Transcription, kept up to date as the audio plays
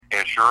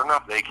sure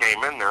enough, they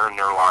came in there and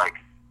they're like,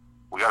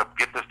 we got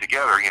to get this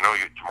together.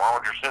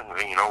 Tomorrow's your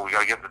sentencing. We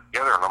got to get this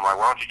together. And I'm like,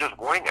 why don't you just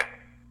wing it?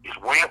 Just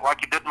wing it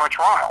like you did my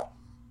trial.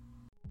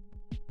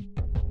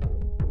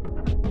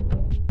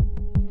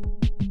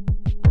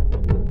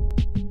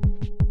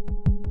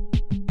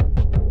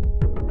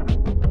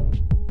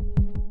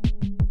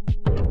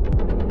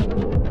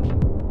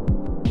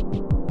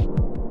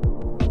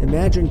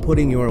 Imagine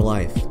putting your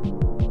life,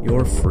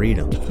 your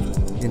freedom,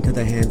 into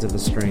the hands of a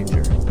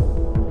stranger.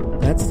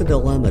 That's the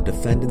dilemma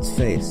defendants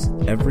face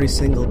every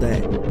single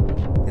day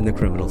in the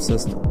criminal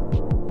system.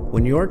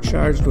 When you're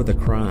charged with a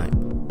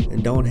crime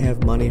and don't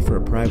have money for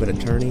a private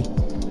attorney,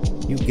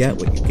 you get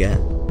what you get.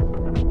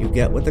 You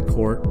get what the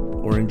court,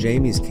 or in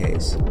Jamie's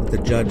case, what the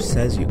judge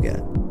says you get.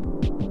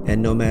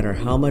 And no matter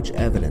how much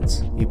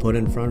evidence you put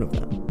in front of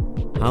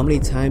them, how many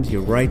times you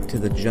write to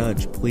the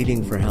judge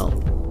pleading for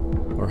help,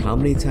 or how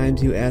many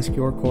times you ask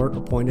your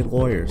court-appointed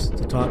lawyers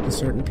to talk to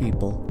certain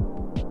people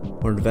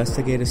or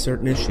investigate a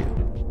certain issue,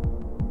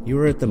 you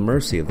are at the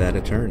mercy of that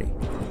attorney.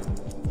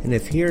 And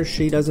if he or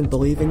she doesn't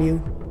believe in you,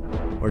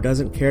 or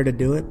doesn't care to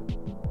do it,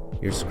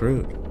 you're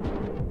screwed.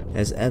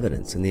 As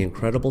evidence in the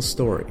incredible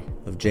story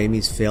of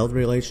Jamie's failed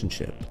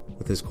relationship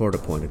with his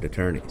court-appointed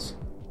attorneys.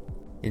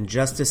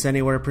 Injustice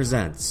Anywhere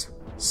presents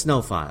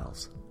Snow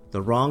Files,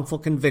 the wrongful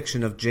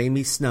conviction of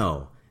Jamie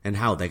Snow and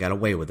how they got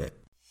away with it.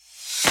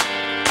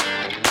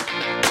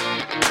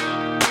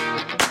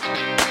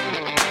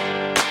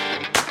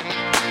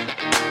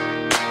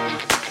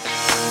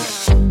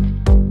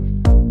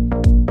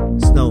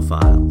 Snow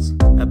Files,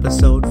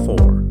 Episode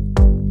 4,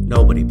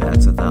 Nobody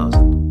Bats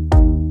 1,000.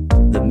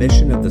 The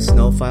mission of the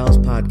Snow Files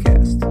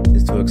podcast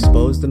is to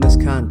expose the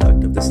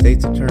misconduct of the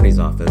state's attorney's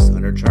office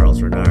under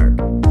Charles Renard.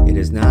 It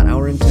is not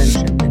our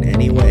intention in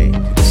any way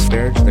to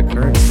disparage the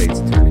current state's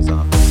attorney's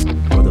office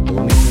or the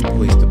Bloomington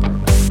Police Department.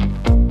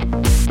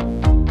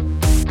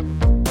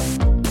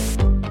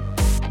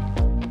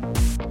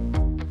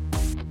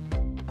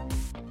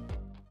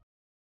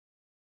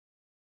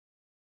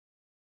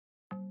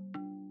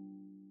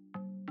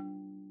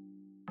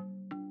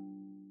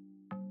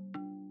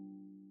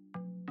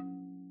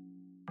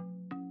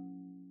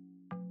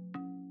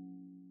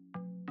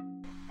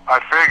 I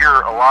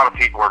figure a lot of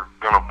people are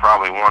going to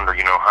probably wonder,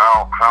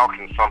 how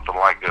can something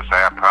like this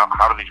happen?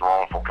 How do these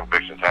wrongful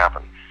convictions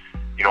happen?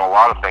 A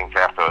lot of things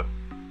have to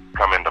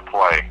come into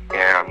play,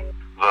 and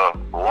the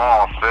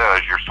law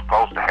says you're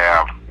supposed to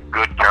have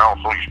good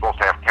counsel. You're supposed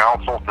to have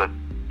counsel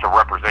to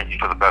represent you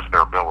to the best of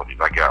their abilities,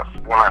 I guess.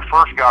 When I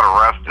first got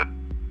arrested,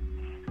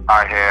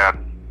 I had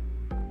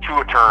two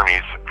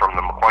attorneys from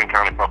the McLean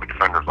County Public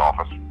Defender's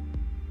Office,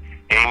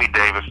 Amy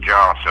Davis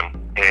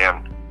Johnson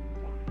and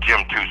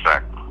Jim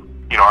Tusak.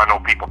 I know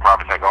people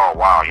probably think, oh,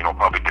 wow,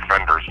 public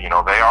defenders, they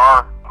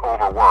are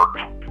overworked.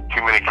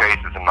 Too many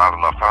cases and not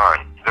enough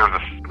time. There's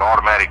an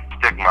automatic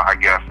stigma, I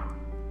guess,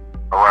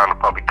 around the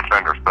public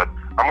defenders. But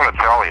I'm going to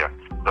tell you,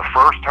 the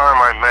first time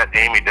I met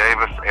Amy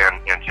Davis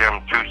and Jim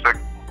Tusak,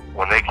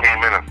 when they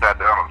came in and sat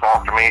down and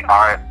talked to me,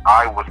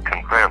 I was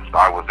convinced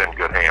I was in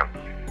good hands.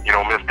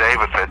 Miss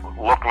Davis had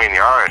looked me in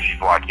the eye and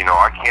she's like,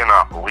 I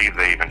cannot believe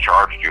they even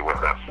charged you with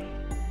this.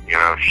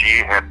 She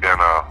had been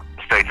a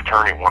state's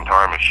attorney at one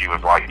time, and she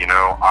was like,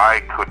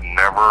 I could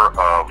never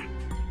have,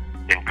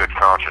 in good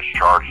conscience,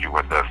 charged you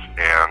with this,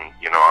 and,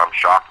 I'm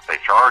shocked that they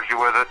charged you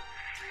with it,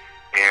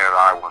 and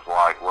I was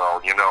like, well,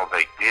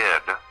 they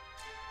did.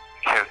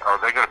 Are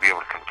they going to be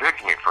able to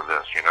convict me for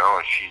this,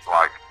 And she's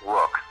like,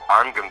 look,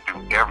 I'm going to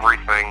do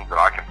everything that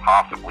I can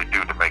possibly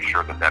do to make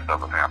sure that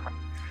doesn't happen.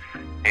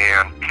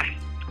 And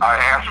I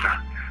asked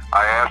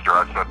her,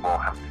 I said, well,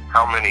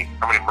 how many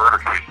murder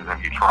cases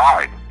have you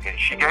tried? And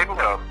she gave me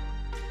a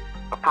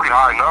pretty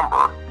high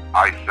number.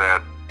 I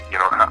said,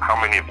 how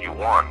many have you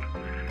won?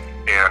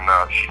 And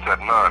she said,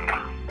 none.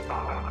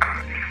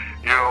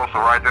 So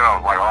right then I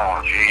was like,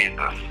 oh,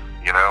 Jesus.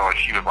 And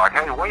she was like,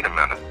 hey, wait a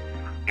minute.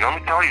 Let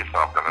me tell you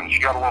something. And she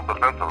got a little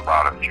defensive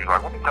about it. And she was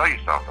like, let me tell you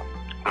something.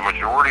 The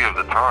majority of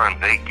the time,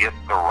 they get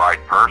the right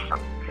person.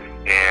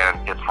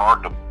 And it's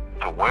hard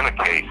to win a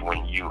case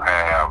when you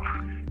have,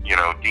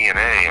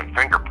 DNA and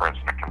fingerprints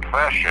and a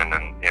confession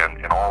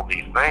and all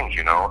these things,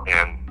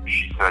 And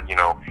she said,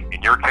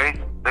 in your case,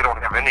 they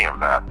don't have any of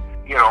that.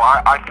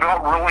 I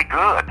felt really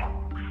good.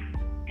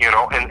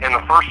 And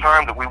the first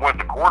time that we went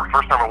to court,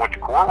 first time I went to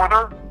court with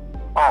her,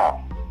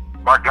 oh,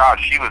 my God,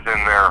 she was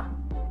in there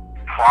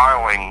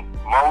filing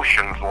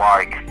motions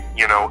like,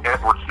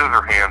 Edward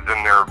Scissorhands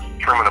in there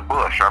trimming a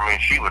bush. I mean,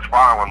 she was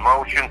filing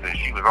motions and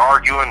she was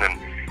arguing, and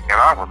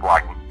I was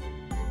like,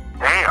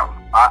 damn,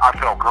 I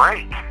felt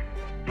great.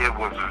 It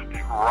was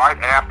right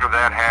after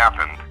that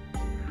happened.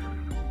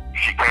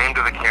 She came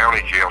to the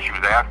county jail. She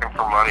was asking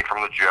for money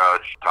from the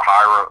judge to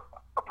hire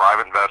a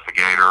private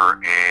investigator,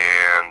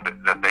 and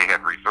that they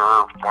had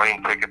reserved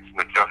plane tickets. And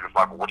the judge was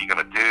like, well, what are you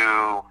going to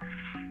do?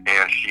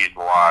 And she's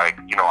like,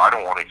 I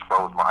don't want to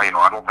expose I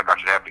don't think I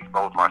should have to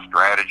expose my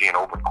strategy in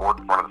open court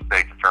in front of the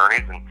state's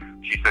attorneys. And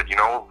she said,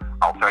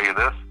 I'll tell you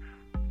this,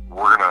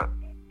 we're going to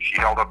she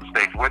held up the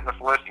state's witness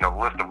list, the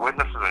list of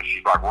witnesses, and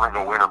she's like, we're going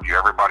to go interview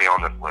everybody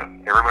on this list.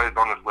 Everybody's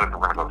on this list, we're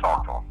going to go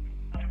talk to them.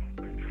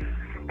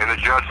 And the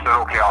judge said,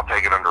 okay, I'll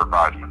take it under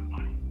advisement.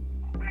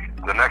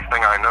 The next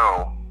thing I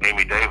know,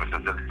 Amy Davis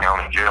is at the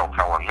county jail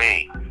telling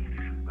me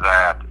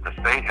that the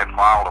state had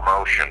filed a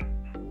motion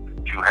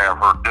to have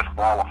her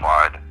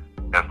disqualified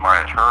as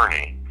my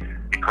attorney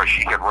because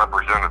she had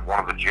represented one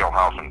of the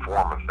jailhouse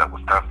informants that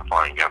was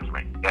testifying against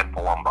me, Ed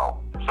Palumbo.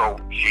 So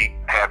she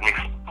had me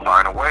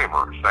sign a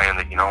waiver saying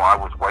that, I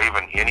was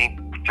waiving any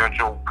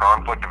potential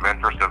conflict of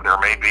interest that there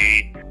may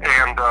be.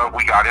 And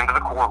we got into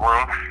the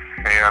courtroom,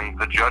 and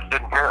the judge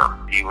didn't care.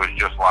 He was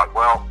just like,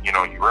 well, you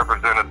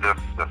represented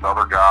this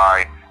other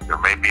guy. There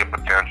may be a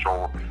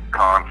potential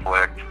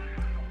conflict.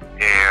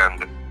 And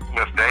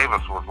Miss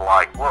Davis was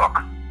like, look,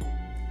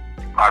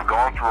 I've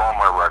gone through all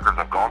my records.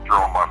 I've gone through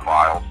all my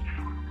files.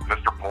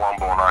 Mr.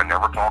 Palumbo and I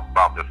never talked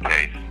about this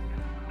case.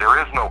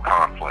 There is no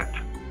conflict.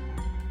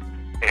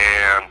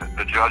 And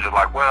the judge is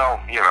like, well,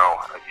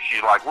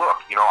 she's like, look,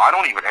 I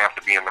don't even have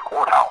to be in the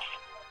courthouse.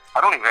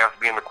 I don't even have to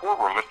be in the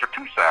courtroom. Mr.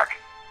 Tusak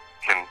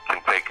can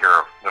take care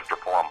of Mr.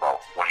 Palumbo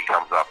when he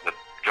comes up. The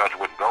judge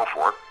wouldn't go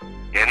for it.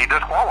 And he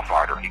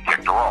disqualified her. He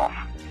kicked her off.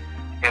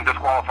 And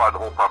disqualified the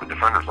whole public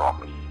defender's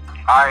office.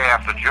 I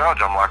asked the judge,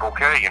 I'm like,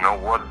 okay,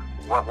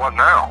 what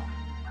now?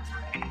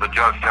 The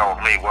judge tells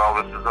me, well,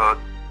 this is a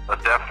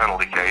death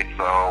penalty case,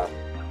 so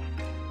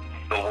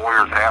the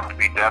lawyers have to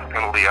be death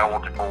penalty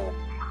eligible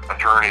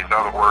attorneys. In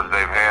other words,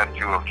 they've had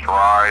to have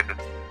tried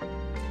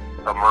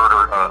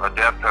a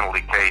death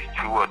penalty case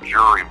to a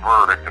jury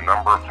verdict a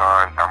number of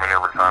times. How many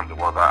times it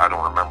was, I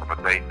don't remember,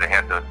 but they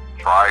had to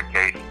try a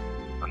case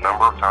a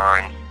number of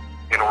times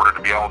in order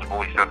to be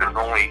eligible. He said there's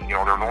only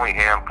a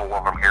handful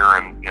of them here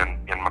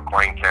in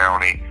McLean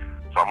County,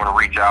 so I'm going to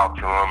reach out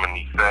to them. And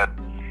he said,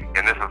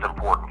 and this is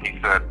important, he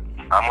said,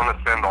 I'm going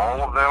to send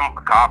all of them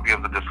a copy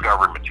of the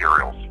discovery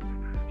materials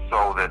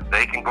so that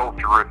they can go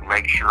through it and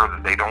make sure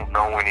that they don't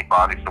know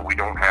anybody, so we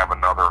don't have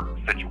another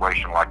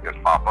situation like this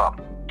pop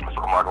up.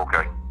 So I'm like,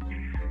 okay.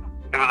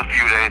 It was a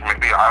few days,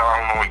 maybe, I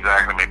don't know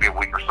exactly, maybe a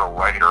week or so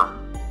later,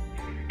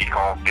 he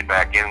calls me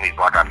back in and he's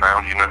like, I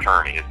found you an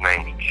attorney. His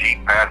name's Chief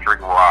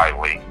Patrick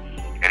Riley,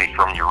 and he's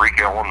from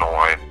Eureka,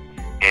 Illinois,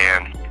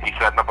 and he's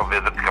setting up a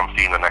visit to come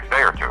see him the next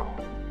day or two.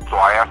 So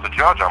I asked the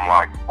judge, I'm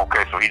like,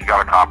 okay, so he's got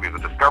a copy of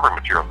the discovery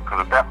materials,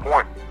 because at that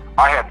point,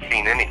 I hadn't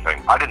seen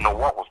anything. I didn't know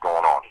what was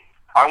going on.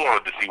 I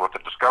wanted to see what the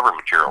discovery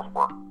materials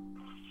were.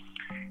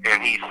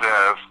 And he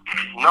says,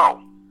 no.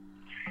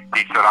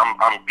 He said,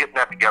 I'm getting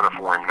that together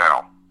for him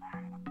now.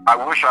 I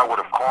wish I would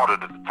have caught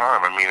it at the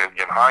time. I mean,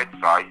 in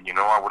hindsight,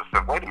 I would have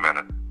said, wait a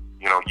minute.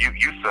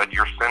 You said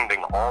you're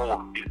sending all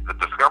of the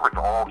discovery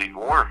to all these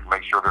lawyers to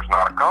make sure there's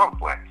not a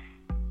conflict.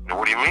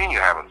 What do you mean you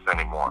haven't sent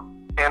him one?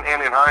 And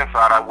in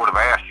hindsight, I would have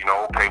asked,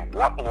 okay,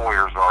 what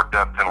lawyers are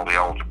death penalty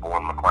eligible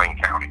in McLean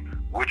County?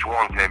 Which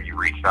ones have you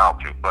reached out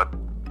to? But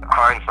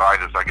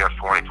hindsight is, I guess,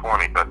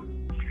 2020. But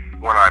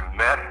when I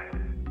met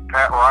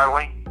Pat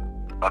Riley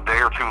a day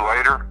or two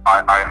later,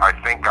 I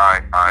think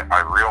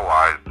I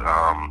realized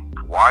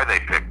why they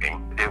picked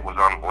him. It was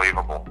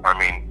unbelievable. I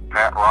mean,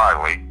 Pat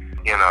Riley,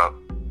 in a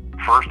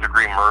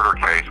first-degree murder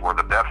case where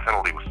the death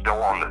penalty was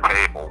still on the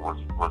table,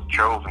 was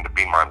chosen to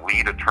be my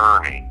lead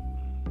attorney,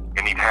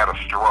 and he'd had a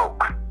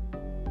stroke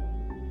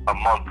a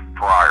month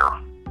prior.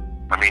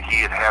 I mean,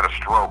 he had a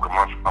stroke a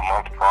month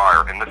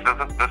prior, and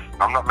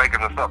I'm not making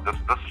this up. This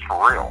is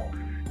for real.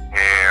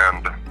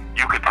 And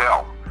you could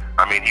tell.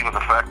 I mean, he was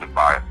affected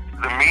by it.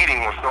 The meeting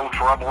was so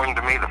troubling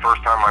to me the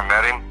first time I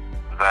met him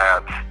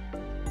that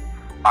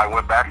I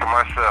went back to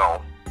my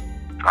cell.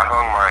 I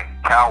hung my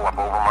towel up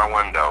over my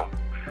window.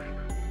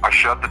 I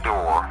shut the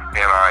door,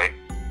 and I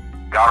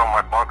got on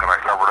my bunk, and I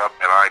covered up,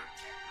 and I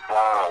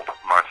bawled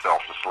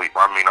myself to sleep.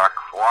 I mean, I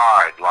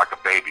cried like a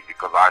baby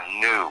because I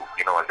knew,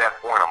 at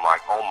that point, I'm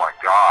like, oh my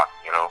God,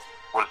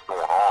 what is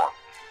going on?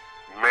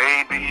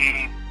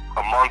 Maybe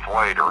a month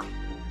later,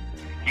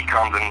 he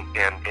comes in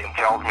and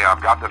tells me,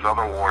 I've got this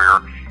other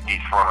lawyer.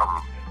 He's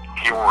from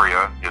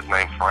Peoria. His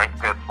name's Frank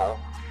Pitzel.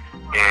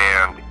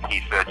 And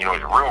he said, he's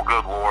a real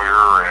good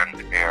lawyer, and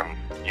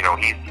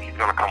he's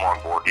going to come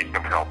on board. He's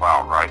going to help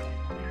out, right?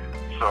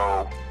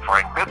 So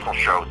Frank Pitzel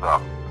shows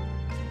up.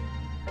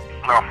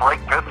 Now,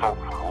 Frank Pitzel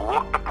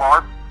looked the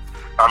part.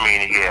 I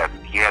mean,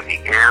 he had the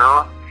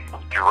air,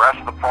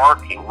 dressed the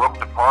part, he looked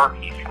the part,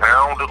 he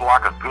sounded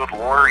like a good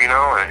lawyer, and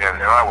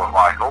I was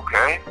like,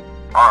 okay,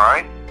 all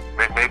right,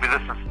 maybe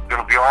this is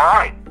going to be all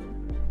right.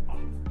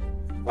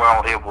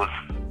 Well, he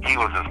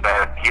was as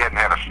bad. He hadn't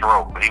had a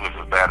stroke, but he was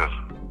as bad as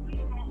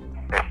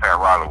Pat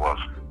Riley was,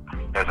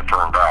 as it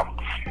turned out.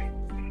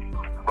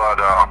 But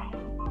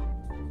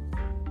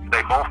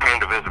they both came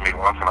to visit me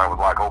once, and I was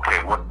like, okay,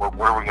 what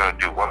are we going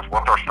to do?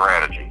 What's our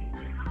strategy?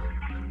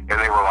 And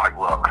they were like,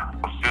 look,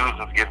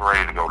 Susan's getting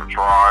ready to go to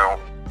trial.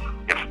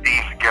 If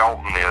Steve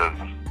Skelton is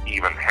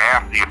even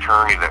half the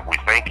attorney that we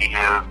think he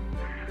is,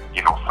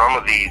 some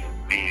of these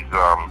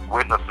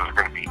witnesses are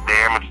going to be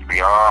damaged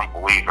beyond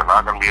belief. They're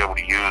not going to be able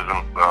to use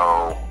them.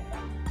 So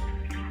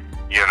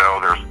You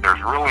know,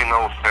 there's really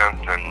no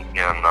sense in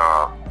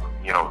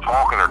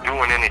talking or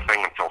doing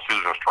anything until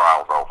Susan's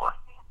trial's over.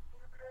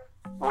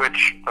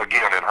 Which,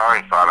 again, in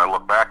hindsight, I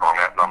look back on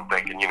that and I'm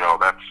thinking,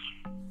 that's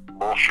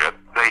bullshit.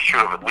 They should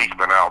have at least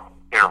been out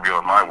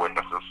interviewing my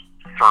witnesses.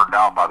 Turned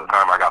out by the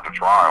time I got to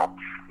trial,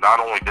 not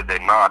only did they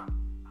not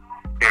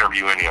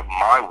interview any of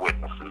my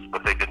witnesses,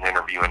 but they didn't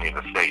interview any of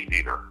the state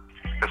either.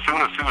 As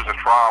soon as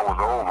Susan's trial was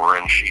over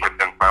and she had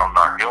been found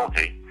not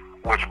guilty,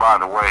 which, by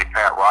the way,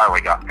 Pat Riley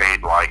got paid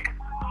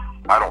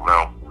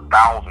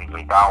thousands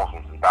and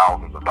thousands and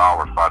thousands of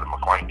dollars by the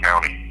McLean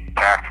County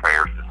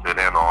taxpayers to sit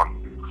in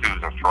on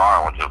Susan's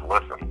trial and just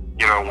listen.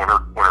 When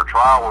her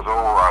trial was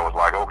over, I was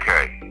like,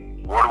 okay,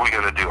 what are we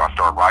going to do? I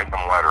started writing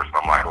them letters, and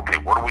I'm like, okay,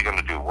 what are we going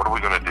to do? What are we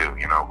going to do?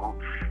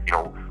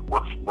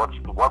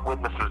 What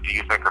witnesses do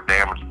you think are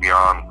damaged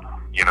beyond,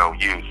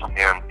 use?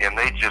 And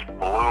they just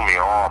blew me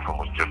off and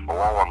was just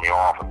blowing me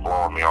off and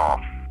blowing me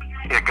off.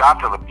 It got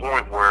to the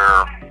point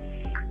where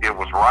it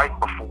was right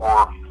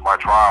before my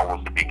trial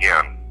was to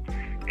begin,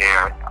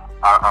 and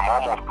I'm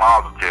almost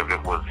positive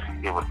it was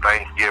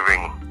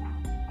Thanksgiving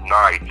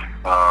night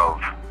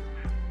of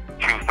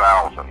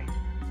 2000,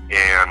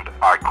 and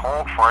I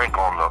called Frank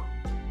on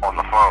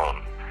the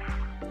phone,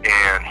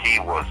 and he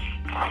was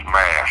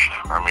smashed.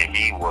 I mean,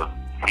 he was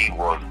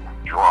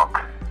drunk,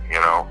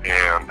 and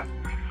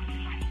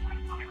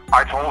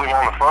I told him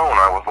on the phone,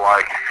 I was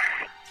like,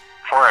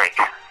 Frank,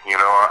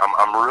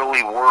 I'm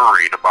really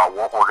worried about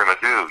what we're going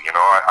to do.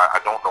 I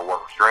don't know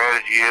what the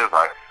strategy is.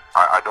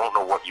 I don't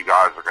know what you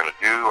guys are going to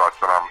do. I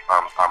said,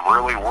 I'm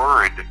really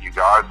worried that you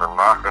guys are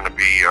not going to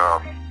be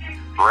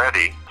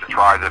ready to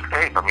try this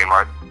case. I mean,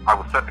 I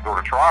was set to go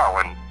to trial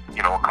in,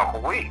 a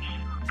couple weeks.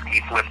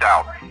 He flipped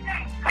out.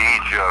 He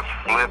just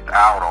flipped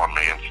out on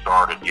me and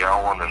started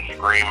yelling and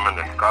screaming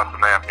and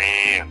cussing at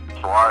me. And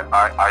so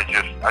I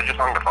just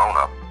hung the phone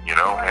up,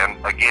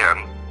 and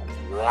again,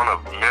 one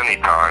of many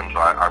times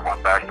I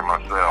went back to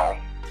my cell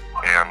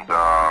and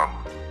I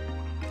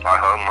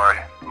hung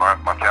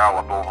my towel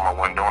up over my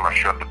window and I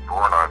shut the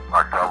door and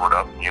I covered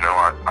up,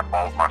 I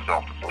bawled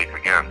myself to sleep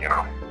again,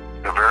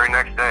 The very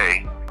next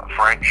day,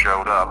 Frank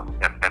showed up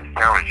at the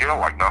county jail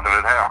like nothing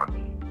had happened.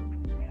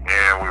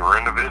 And we were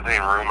in the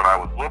visiting room, and I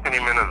was looking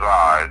him in his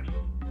eyes,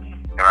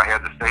 and I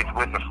had the state's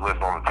witness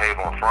list on the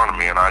table in front of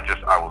me, and I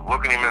was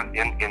looking him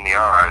in the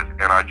eyes,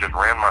 and I just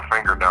ran my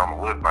finger down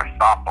the list, and I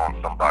stopped on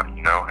somebody,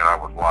 and I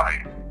was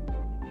like,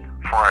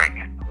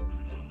 Frank,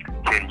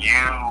 can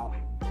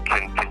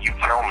you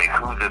tell me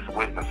who this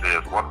witness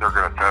is, what they're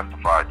going to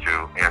testify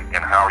to, and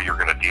how you're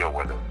going to deal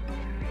with it?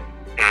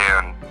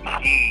 And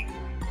he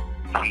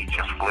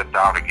just flipped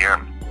out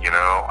again.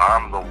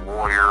 I'm the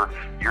lawyer,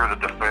 you're the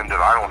defendant,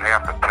 I don't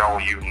have to tell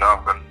you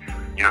nothing.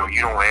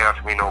 You don't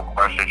ask me no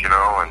questions,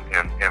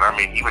 and I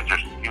mean, he was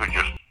just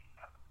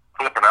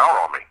flipping out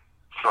on me.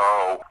 So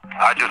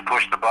I just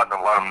pushed the button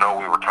and let him know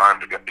we were time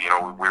to get,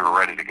 we were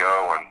ready to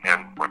go,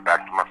 and went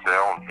back to my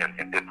cell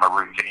and did my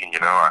routine.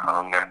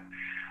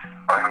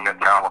 I hung that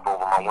towel up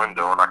over my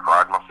window and I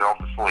cried myself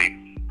to sleep.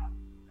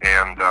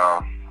 And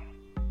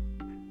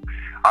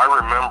I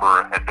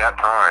remember at that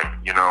time,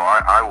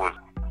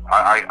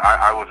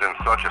 I was in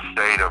such a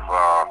state of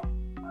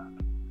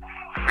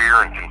fear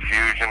and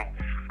confusion.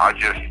 I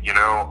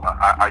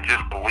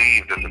just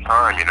believed at the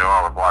time,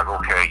 I was like,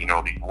 okay,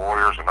 these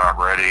lawyers are not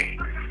ready,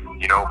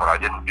 but I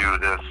didn't do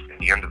this. At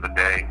the end of the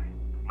day,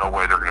 no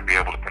way they're going to be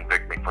able to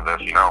convict me for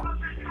this,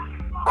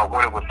 But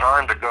when it was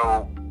time to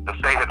go, the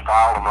state had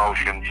filed a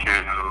motion to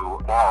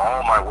bar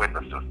all my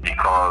witnesses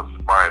because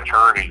my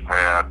attorneys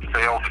had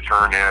failed to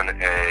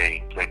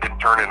they didn't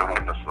turn in a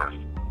witness list.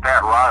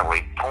 Pat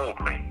Riley told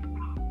me,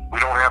 we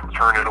don't have to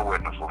turn in a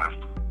witness list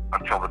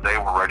until the day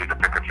we're ready to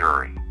pick a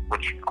jury,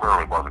 which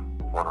clearly wasn't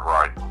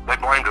right. They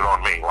blamed it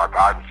on me, like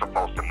I was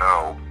supposed to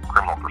know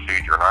criminal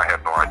procedure, and I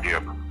had no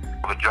idea.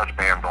 The judge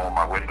banned all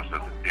my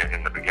witnesses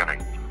in the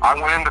beginning. I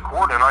went into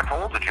court and I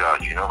told the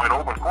judge, in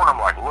open court, I'm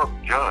like, look,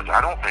 Judge,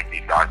 I don't think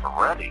these guys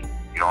are ready.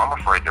 I'm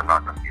afraid they're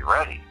not going to be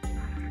ready.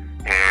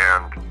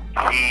 And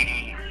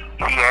he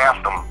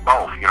asked them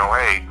both,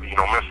 hey,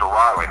 Mr.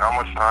 Riley, how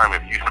much time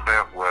have you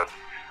spent with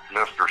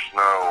Mr.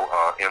 Snow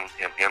in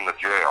the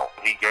jail?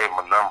 He gave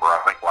him a number,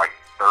 I think like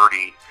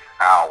 30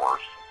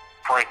 hours.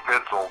 Frank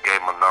Pitzel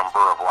gave him a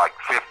number of like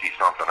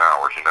 50-something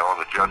hours, and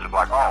the judge is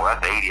like, oh,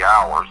 that's 80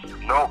 hours.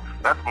 No,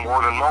 that's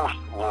more than most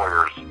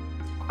lawyers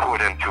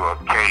put into a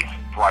case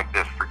like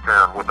this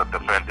preparing with a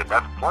defendant.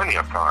 That's plenty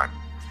of time.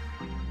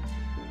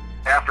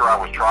 After I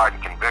was tried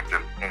and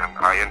convicted, and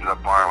I ended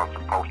up filing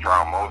some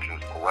post-trial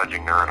motions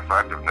alleging their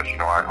ineffectiveness,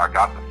 I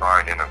got the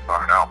sign in and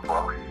sign out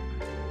book.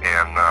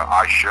 And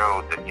I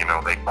showed that,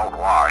 they both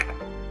lied.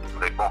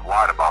 They both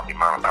lied about the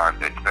amount of time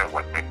they'd spent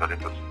with me, but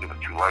it was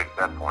too late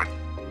at that point.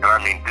 And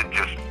I mean, didn't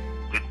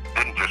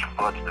just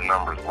fudge the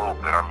numbers a little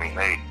bit. I mean,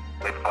 they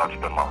fudged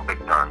them up big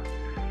time.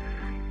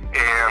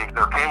 And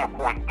there came a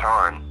point in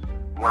time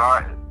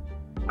when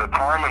the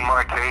time in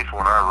my case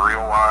when I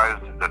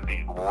realized that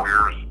these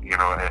lawyers,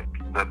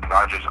 that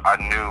I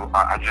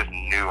just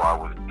knew I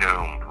was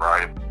doomed,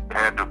 right?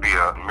 had to be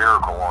a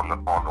miracle on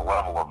the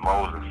level of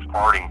Moses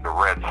parting the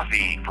Red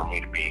Sea for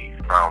me to be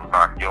found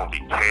not guilty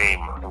came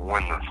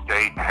when the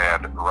state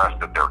had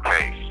rested their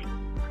case.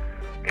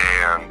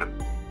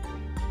 And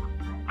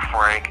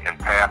Frank and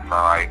Pat and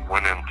I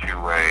went into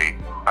a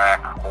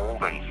back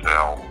holding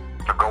cell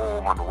to go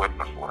over the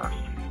witness list.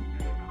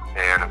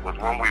 And it was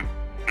when we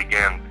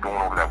began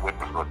going over that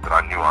witness list that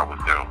I knew I was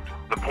doomed.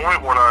 The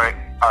point when I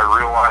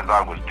realized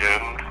I was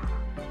doomed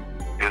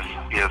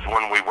is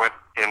when we went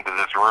into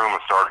this room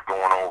and started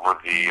going over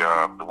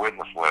the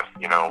witness list.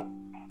 You know,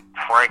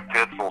 Frank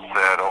Pitzel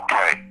said,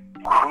 okay,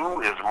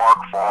 who is Mark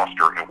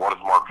Foster and what is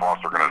Mark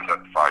Foster going to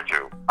testify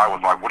to? I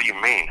was like, what do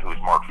you mean, who's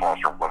Mark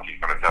Foster and what's he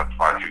going to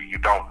testify to? You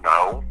don't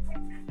know?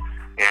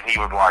 And he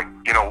was like,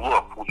 you know,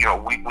 look, you know,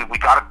 we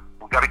got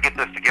to get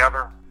this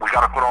together. We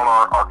got to put on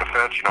our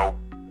defense, you know,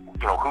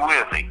 who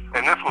is he?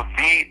 And this was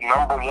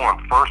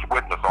the first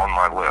witness on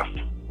my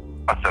list.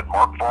 I said,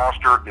 Mark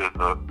Foster is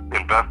the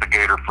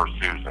investigator for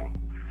Susan,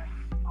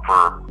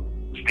 for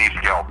Steve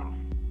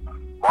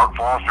Skelton. Mark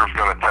Foster is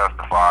going to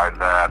testify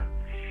that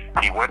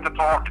he went to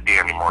talk to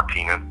Danny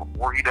Martinez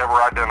before he'd ever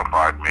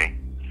identified me,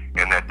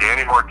 and that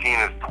Danny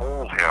Martinez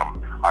told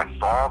him, I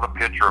saw the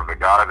picture of the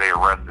guy they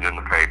arrested in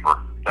the paper.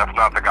 That's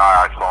not the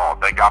guy I saw.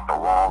 They got the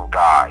wrong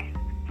guy.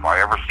 If I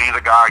ever see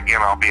the guy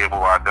again, I'll be able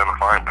to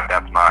identify him, but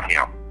that's not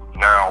him.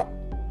 Now,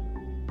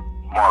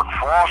 Mark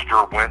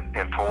Foster went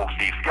and told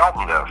Steve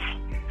Skelton this.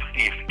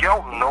 Steve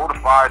Skelton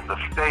notified the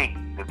state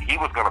that he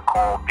was going to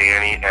call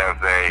Danny as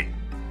a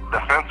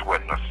defense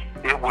witness.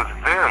 It was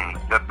then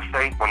that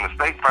when the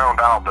state found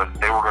out that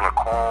they were going to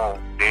call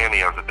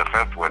Danny as a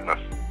defense witness,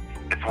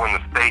 it's when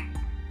the state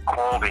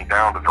called him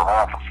down to their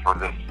office for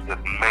this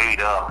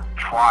made-up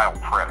trial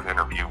prep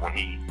interview when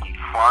he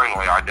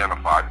finally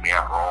identified me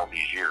after all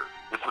these years.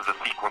 This is a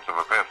sequence of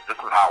events. This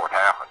is how it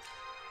happened.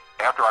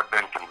 After I'd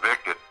been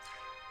convicted,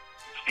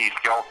 Steve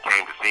Skelton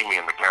came to see me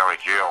in the county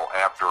jail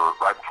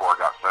right before I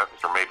got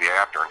sentenced, or maybe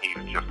after, and he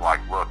was just like,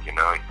 look, you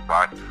know, he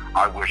said,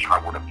 I wish I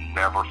would have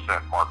never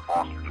sent Mark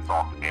Foster to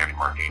talk to Danny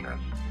Martinez.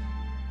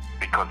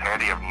 Because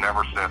had he have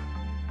never sent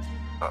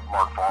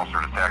Mark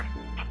Foster to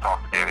talk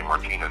to Danny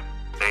Martinez,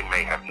 they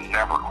may have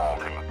never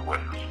called him as a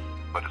witness.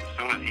 But as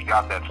soon as he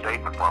got that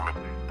statement from him,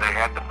 they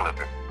had to flip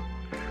him.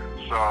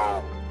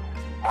 So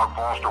Mark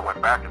Foster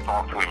went back and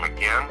talked to him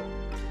again,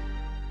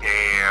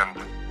 and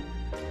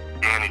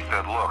Danny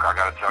said, look, I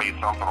got to tell you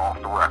something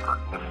off the record.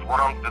 This is what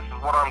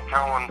I'm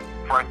telling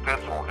Frank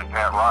Pitzel and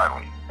Pat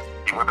Riley.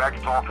 He went back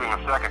to talk to him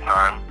a second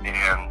time,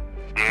 and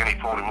Danny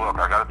told him, look,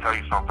 I got to tell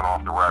you something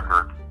off the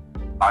record.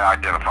 I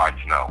identified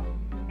Snow.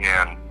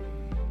 And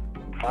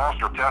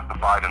Foster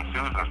testified in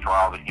Susan's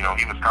trial that, you know,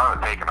 he was kind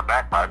of taken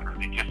aback by it because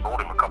he just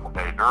told him a couple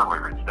days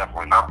earlier it's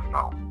definitely not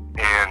Snow.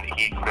 And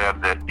he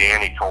said that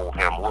Danny told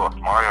him, look,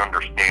 my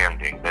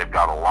understanding, they've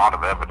got a lot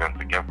of evidence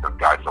against this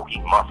guy, so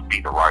he must be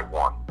the right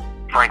one.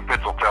 Frank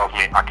Pitzel tells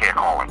me I can't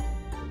call him.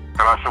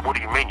 And I said, what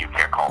do you mean you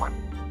can't call him?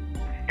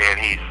 And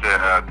he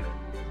said,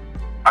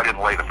 I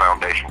didn't lay the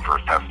foundation for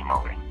his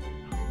testimony.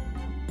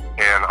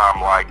 And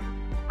I'm like,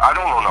 I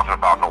don't know nothing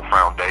about no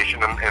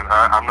foundation, and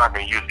I'm not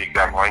going to use the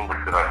exact language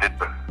that I did,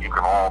 but you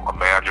can all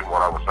imagine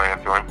what I was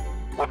saying to him.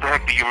 What the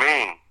heck do you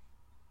mean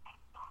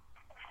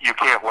you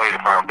can't lay the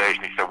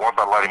foundation? He said, once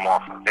I let him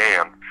off the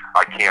stand,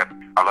 I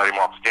let him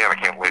off the stand, I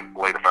can't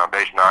lay the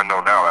foundation. Now, I know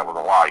now that was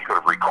a lie. He could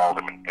have recalled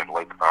him and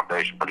laid the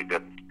foundation, but he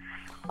didn't.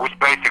 Which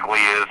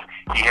basically is,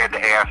 he had to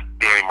ask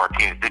Danny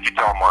Martinez, did you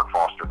tell Mark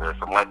Foster this?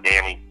 And let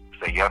Danny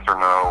say yes or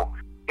no.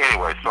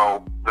 Anyway,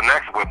 so the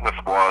next witness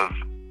was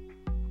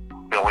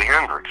Billy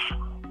Hendricks.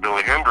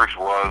 Billy Hendricks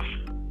was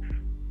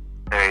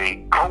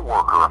a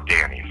co-worker of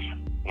Danny's,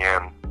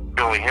 and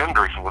Billy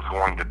Hendricks was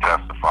going to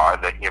testify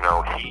that, you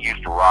know, he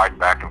used to ride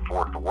back and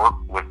forth to work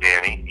with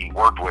Danny. He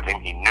worked with him,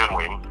 he knew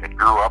him, had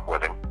grew up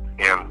with him,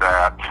 and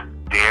that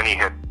Danny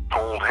had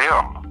told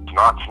him, it's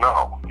not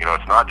Snow, you know,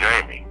 it's not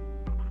Jamie,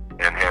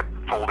 and had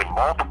told him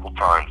multiple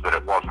times that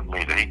it wasn't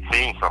me, that he'd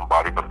seen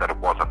somebody, but that it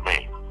wasn't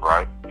me,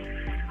 right?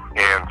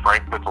 And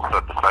Frank Pitzel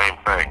said the same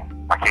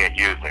thing. I can't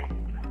use him.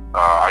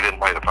 I didn't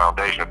lay the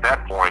foundation. At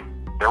that point,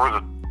 there was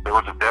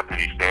a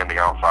deputy standing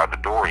outside the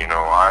door. You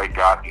know, I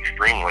got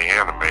extremely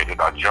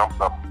animated. I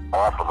jumped up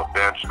off of the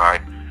bench, and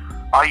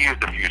I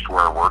used a few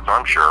swear words,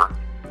 I'm sure,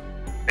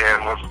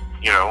 and was,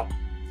 you know,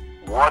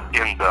 what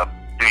in the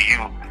do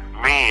you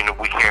mean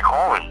we can't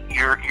call him?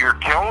 You're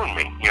killing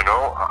me, you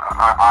know.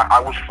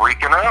 I was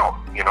freaking out,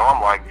 you know.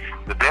 I'm like,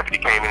 the deputy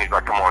came in, he's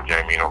like, come on,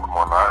 Jamie, you know, come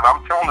on. And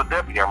I'm telling the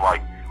deputy, I'm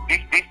like,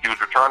 these dudes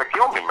are trying to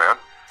kill me, man.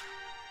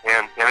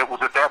 And it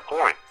was at that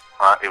point,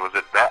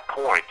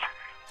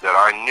 that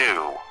I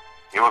knew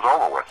it was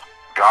over with.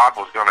 God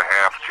was going to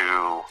have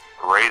to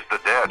raise the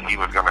dead. He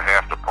was going to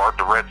have to part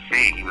the Red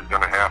Sea. He was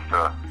going to have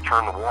to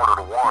turn the water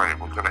to wine. It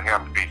was going to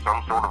have to be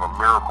some sort of a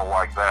miracle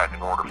like that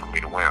in order for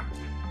me to win.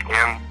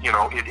 And, you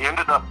know, it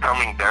ended up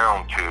coming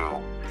down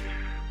to,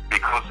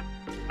 because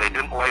they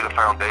didn't lay the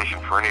foundation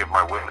for any of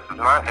my witnesses.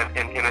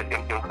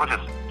 And what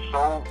is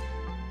so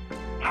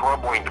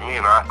troubling to me,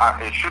 and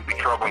it should be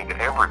troubling to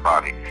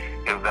everybody,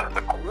 is that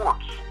the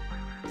courts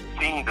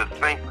seem to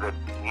think that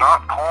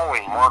not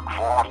calling Mark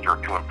Foster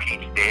to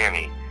impeach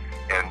Danny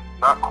and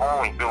not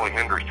calling Billy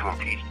Hendricks to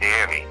impeach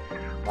Danny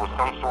was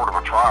some sort of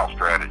a trial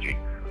strategy,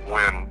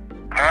 when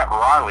Pat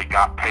Riley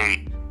got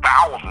paid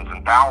thousands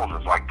and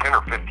thousands, like $10,000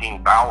 or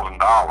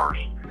 $15,000,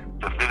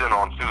 to sit in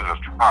on Susan's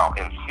trial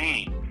and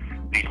see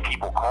these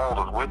people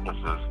called as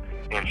witnesses,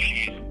 and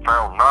she's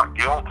found not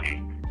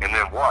guilty. And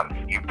then what?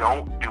 You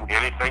don't do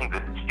anything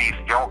that Steve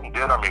Skelton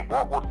did? I mean,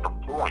 what was the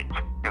point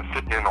in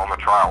sitting in on the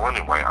trial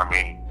anyway? I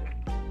mean,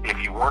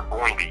 if you weren't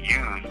going to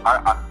use,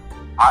 I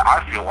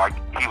feel like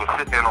he was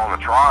sitting in on the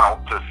trial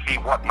to see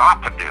what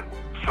not to do.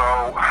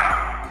 So,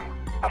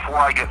 before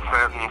I get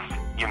sentenced,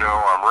 you know,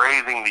 I'm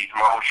raising these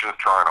motions,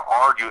 trying to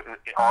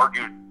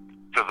argue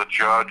to the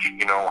judge,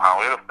 you know,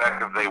 how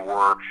ineffective they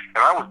were. And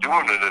I was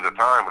doing it at a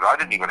time, but I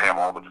didn't even have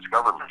all the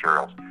discovery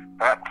materials.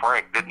 Pat and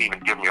Frank didn't even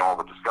give me all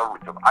the discovery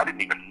stuff. I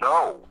didn't even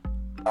know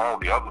all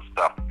the other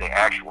stuff that they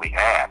actually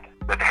had,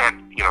 that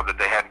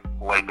they had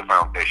laid the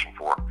foundation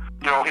for.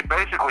 You know, it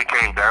basically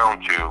came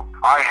down to,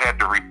 I had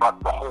to rebut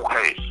the whole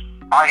case.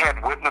 I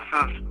had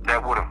witnesses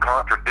that would have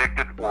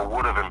contradicted or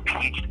would have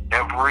impeached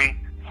every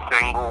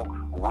single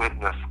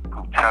witness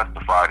who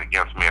testified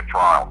against me at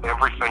trial.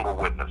 Every single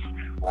witness.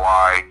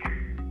 Like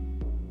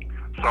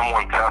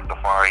someone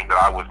testifying that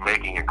I was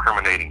making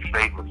incriminating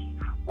statements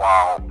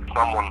while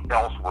someone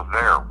else was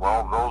there.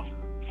 Well, those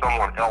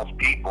someone else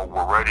people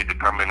were ready to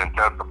come in and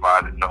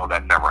testify that no,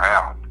 that never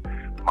happened.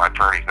 My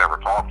attorneys never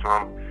talked to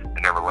them. They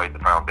never laid the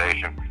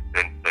foundation.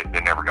 They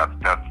never got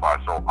to testify.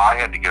 So I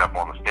had to get up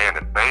on the stand,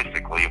 and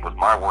basically it was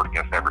my word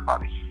against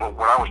everybody's. But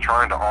when I was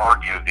trying to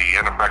argue the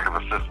ineffective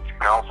assistance of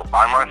counsel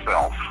by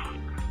myself,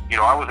 you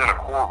know, I was in a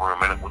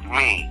courtroom, and it was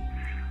me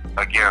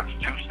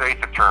against two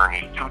state's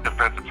attorneys, two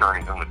defense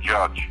attorneys, and the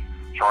judge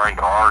trying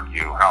to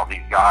argue how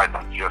these guys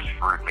have just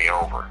screwed me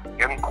over.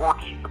 And the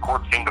courts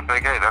seemed to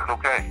think, hey, that's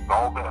okay. It's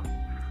all good.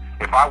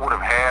 If I would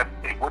have had,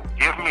 they wouldn't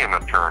give me an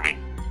attorney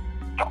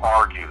to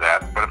argue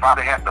that. But if I'd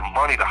have had the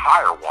money to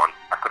hire one,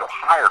 I could have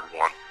hired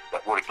one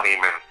that would have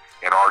came in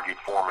and argued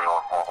for me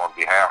on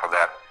behalf of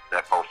that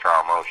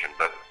post-trial motion.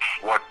 But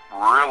what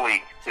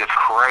really is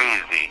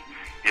crazy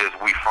is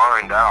we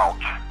find out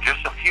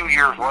just a few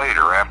years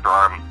later, after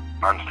I'm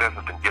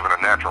sentenced and given a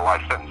natural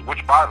life sentence,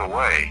 which, by the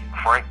way,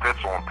 Frank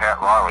Pitzel and Pat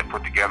Riley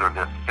put together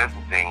this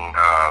sentencing,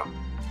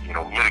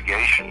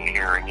 mitigation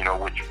hearing,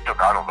 which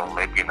took, I don't know,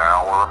 maybe an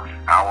hour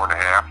and a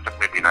half, took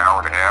maybe an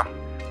hour and a half.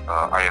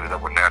 I ended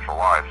up with natural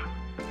life.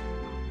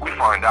 We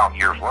find out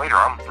years later,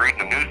 I'm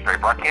reading the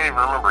newspaper. I can't even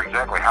remember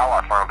exactly how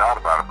I found out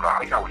about it, but I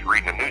think I was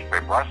reading the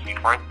newspaper. I see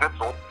Frank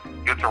Pitzel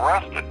gets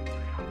arrested.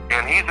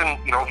 And he's on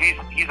his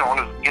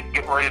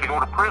getting ready to go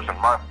to prison.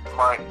 My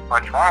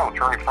trial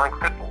attorney, Frank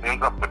Pitzel,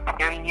 ends up with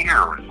 10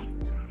 years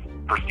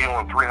for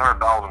stealing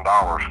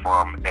 $300,000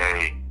 from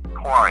a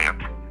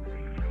client,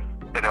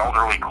 an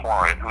elderly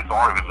client who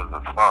thought of him as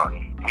his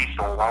son. He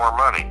stole all our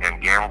money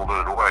and gambled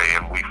it away.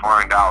 And we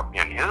find out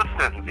in his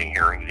sentencing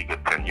hearings he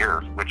gets 10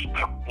 years, which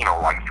took,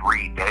 like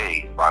 3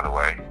 days, by the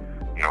way.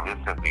 His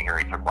sentencing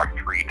hearing took like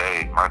 3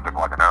 days. Mine took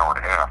like an hour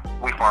and a half.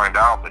 We find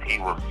out that he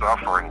was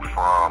suffering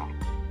from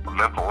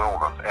mental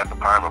illness at the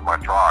time of my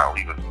trial.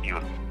 He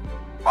was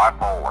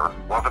bipolar,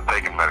 wasn't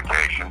taking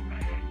medication.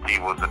 He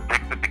was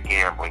addicted to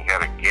gambling,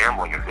 had a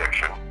gambling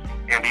addiction,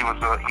 and he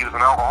was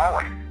an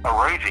alcoholic, a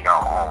raging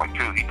alcoholic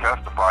too. He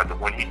testified that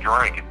when he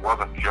drank, it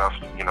wasn't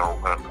just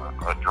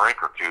a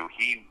drink or two.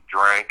 He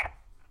drank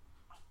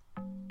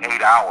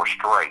 8 hours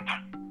straight.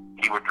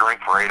 He would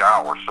drink for 8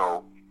 hours.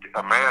 So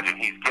imagine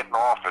he's getting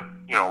off at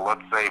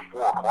let's say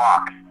 4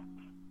 o'clock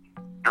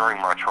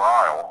during my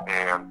trial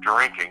and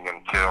drinking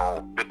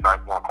until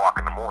midnight, 1 o'clock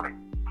in the morning.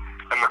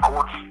 And the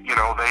courts,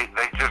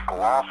 they just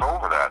gloss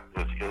over that.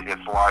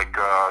 It's like,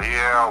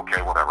 yeah,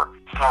 okay, whatever.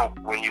 So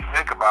when you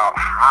think about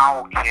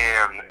how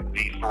can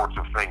these sorts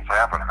of things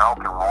happen, how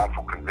can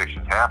wrongful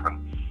convictions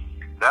happen,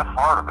 that's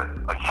part of it.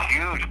 A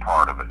huge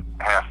part of it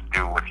has to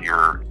do with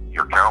your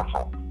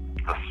counsel.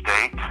 The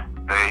state,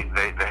 they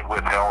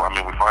withheld,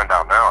 we find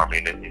out now,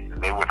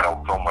 they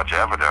withheld so much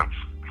evidence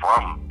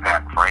from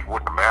Pat and Frank.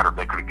 Wouldn't have mattered.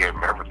 They could have gave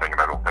them everything,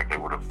 and I don't think they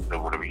would have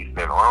used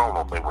it. I don't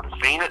know if they would have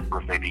seen it or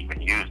if they'd even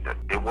used it.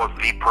 It was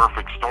the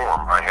perfect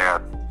storm. I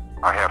had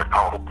a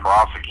couple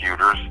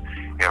prosecutors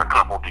and a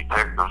couple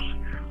detectives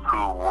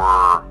who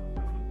were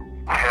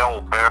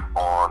hell-bent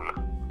on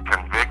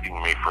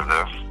convicting me for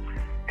this,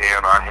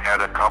 and I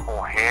had a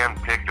couple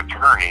hand-picked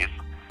attorneys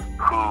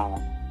who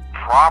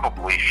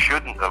probably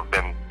shouldn't have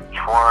been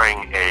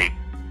trying a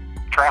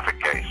traffic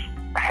case.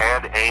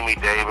 Had Amy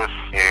Davis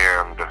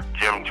and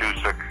Jim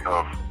Tusick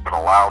have been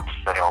allowed to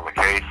stay on the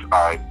case,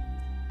 I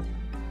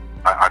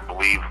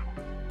believe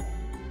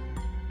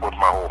with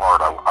my whole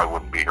heart I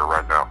wouldn't be here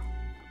right now.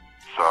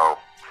 So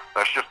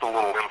that's just a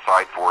little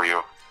insight for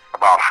you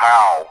about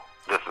how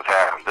this has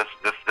happened.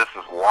 This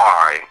is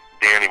why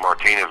Danny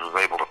Martinez was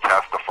able to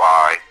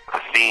testify to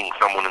seeing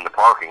someone in the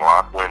parking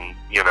lot when,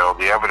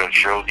 the evidence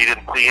shows he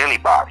didn't see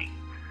anybody.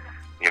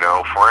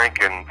 Frank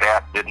and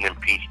Pat didn't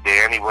impeach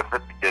Danny with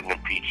it, didn't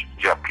impeach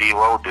Jeff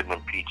Pilo, didn't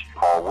impeach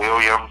Paul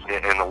Williams,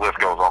 and the list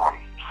goes on.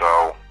 So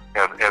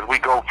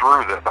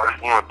through this. I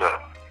just wanted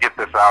to get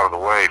this out of the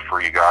way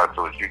for you guys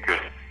so that you could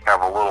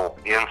have a little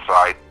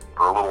insight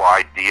or a little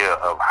idea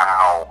of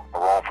how a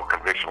wrongful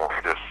conviction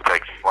like this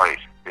takes place.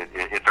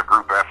 It's a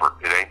group effort.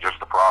 It ain't just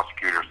the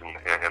prosecutors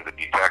and the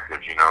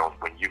detectives, you know.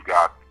 When you've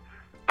got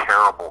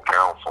terrible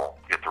counsel,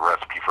 it's a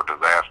recipe for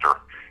disaster.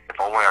 If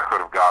only I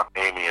could have got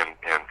Amy and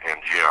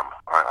Jim,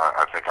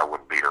 I think I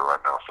wouldn't be here right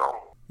now.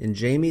 So, in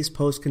Jamie's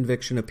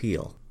post-conviction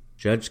appeal,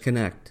 Judge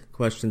Connect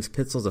questions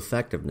Pitzel's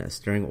effectiveness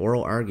during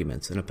oral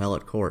arguments in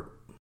appellate court.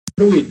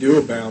 What do we do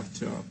about,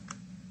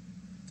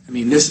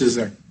 this is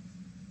a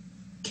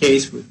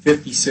case with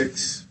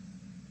 56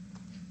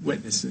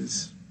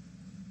 witnesses,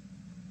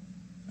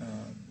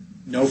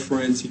 no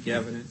forensic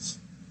evidence.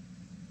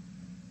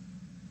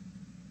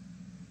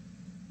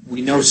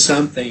 We know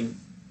something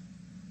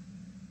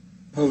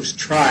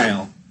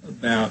post-trial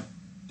about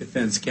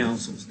defense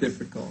counsel's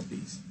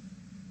difficulties.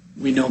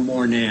 We know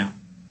more now.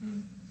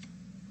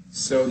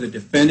 So the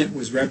defendant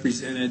was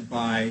represented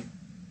by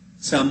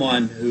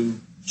someone who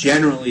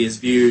generally is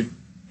viewed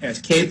as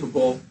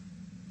capable,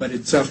 but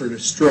had suffered a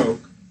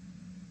stroke,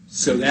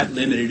 so that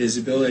limited his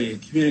ability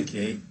to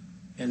communicate.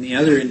 And the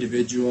other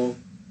individual,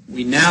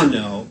 we now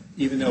know,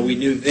 even though we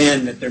knew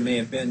then that there may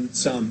have been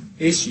some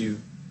issue,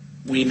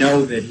 we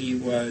know that he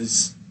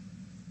was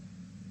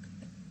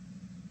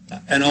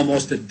an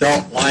almost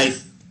adult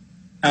life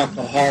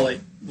alcoholic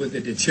with a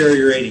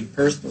deteriorating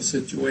personal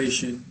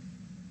situation,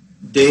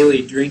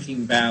 daily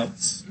drinking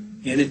bouts,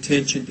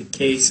 inattention to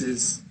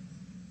cases.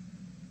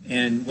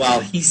 And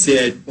while he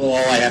said, well,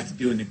 all I have to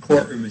do in the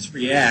courtroom is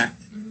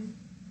react,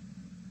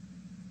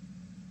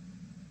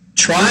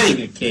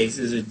 trying a case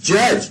as a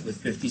judge with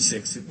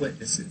 56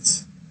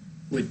 witnesses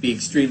would be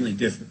extremely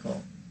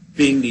difficult.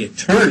 Being the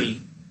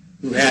attorney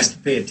who has to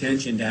pay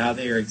attention to how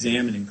they are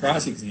examined and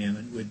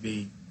cross-examined would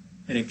be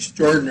an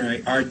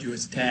extraordinary,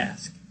 arduous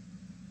task.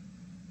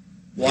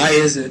 Why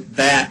isn't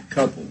that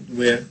coupled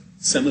with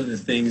some of the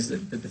things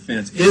that the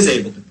defense is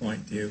able to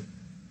point to?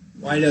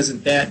 Why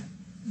doesn't that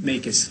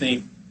make us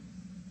think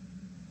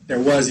there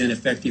was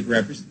ineffective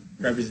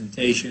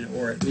representation,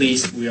 or at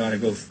least we ought to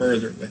go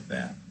further with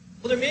that?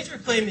 Well, their major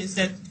claim is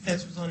that the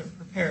defense was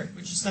unprepared,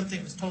 which is something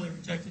that was totally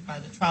rejected by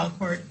the trial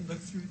court. He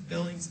looked through the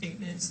billing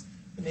statements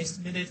when they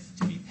submitted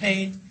to be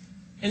paid.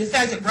 And in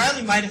fact, that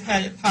Riley might have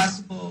had it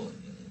possible,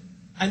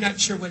 I'm not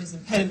sure what his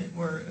impediment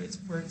were in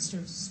terms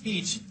of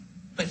speech,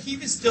 but he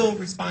was still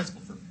responsible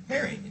for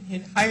preparing, and he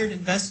had hired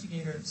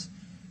investigators.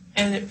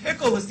 And that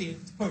Pickle was the,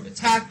 quote,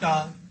 attack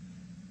dog,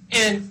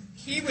 and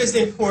he was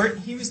in court,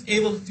 and he was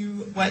able to do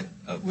what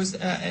was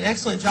an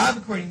excellent job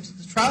according to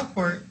the trial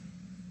court.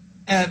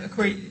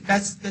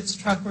 That's the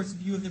trial court's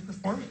view of the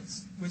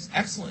performance was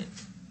excellent.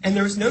 And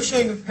there was no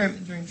showing of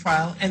impairment during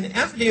trial. And the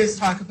affidavits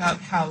talk about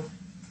how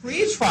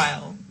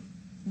pre-trial,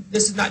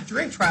 this is not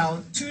during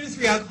trial, 2 to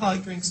 3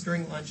 alcoholic drinks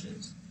during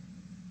lunches.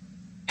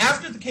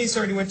 After the case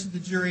already went to the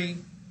jury,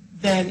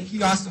 then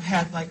he also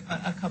had like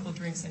a couple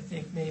drinks, I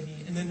think, maybe,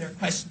 and then their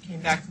question came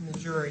back from the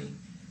jury.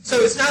 So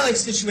it's not like a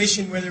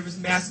situation where there was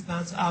massive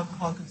amounts of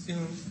alcohol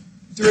consumed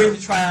during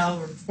the trial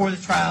or before the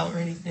trial or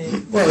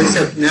anything. Well,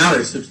 except now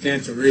there's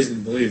substantial reason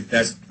to believe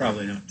that's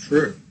probably not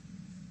true.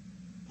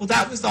 Well,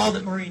 that was all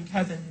that Maureen and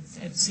Kevin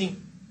had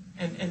seen,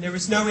 and there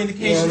was no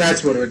indication. Well,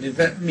 that's what it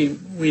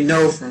would. We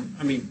know from.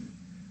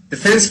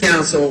 Defense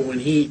counsel when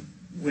he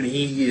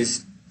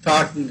is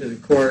talking to the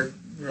court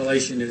in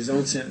relation to his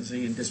own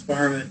sentencing and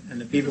disbarment and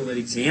the people that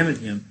examined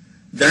him,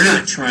 they're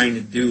not trying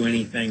to do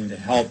anything to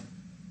help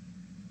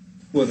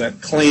with a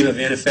claim of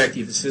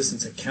ineffective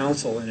assistance of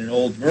counsel in an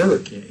old murder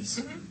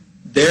case. Mm-hmm.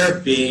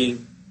 They're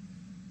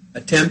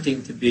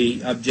attempting to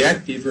be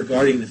objective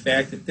regarding the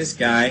fact that this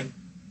guy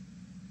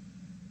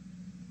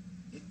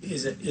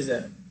is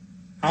an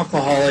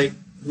alcoholic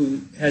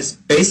who has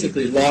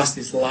basically lost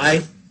his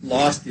life,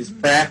 lost his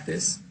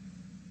practice,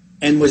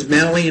 and was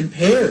mentally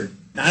impaired.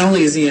 Not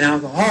only is he an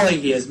alcoholic,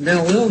 he has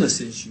mental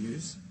illness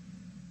issues,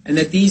 and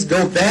that these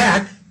go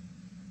back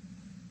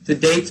to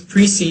dates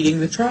preceding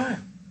the trial.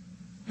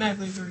 May I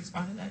please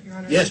respond to that, Your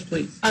Honor? Yes,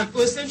 please.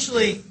 Well,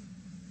 essentially,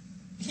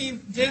 he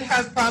did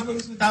have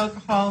problems with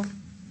alcohol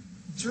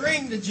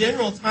during the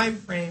general time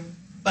frame,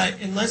 but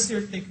unless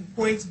they can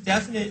point to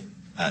definite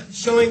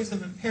showings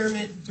of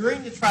impairment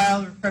during the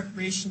trial or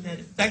preparation that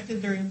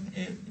affected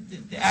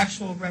the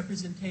actual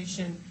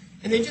representation,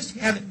 and they just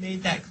haven't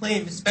made that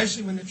claim,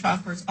 especially when the trial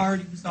court's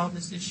already resolved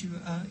this issue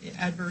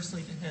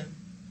adversely to him.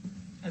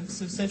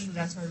 So essentially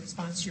that's my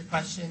response to your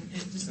question.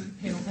 Does the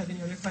panel have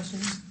any other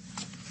questions?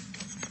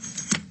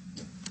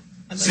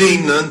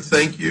 Seeing none,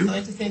 thank you. I'd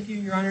like to thank you,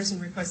 Your Honors,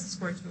 and request this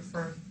court to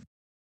affirm.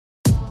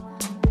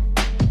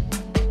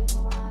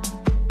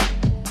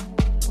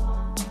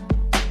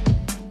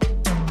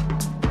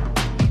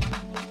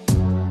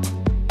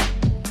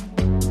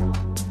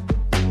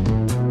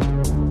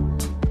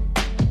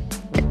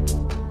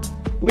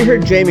 We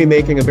heard Jamie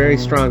making a very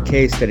strong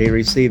case that he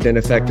received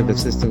ineffective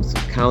assistance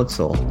of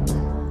counsel.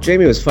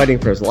 Jamie was fighting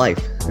for his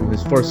life and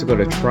was forced to go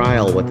to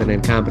trial with an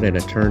incompetent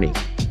attorney.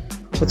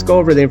 Let's go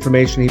over the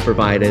information he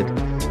provided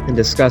and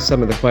discuss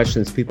some of the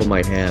questions people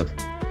might have.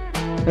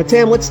 Now,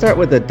 Tam, let's start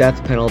with the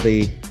death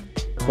penalty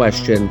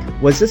question.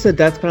 Was this a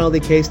death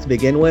penalty case to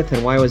begin with,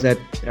 and why was that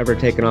ever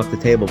taken off the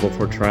table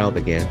before trial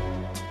began?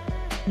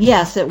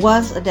 Yes, it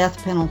was a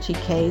death penalty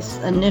case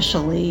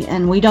initially,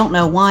 and we don't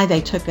know why they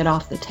took it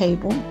off the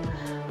table.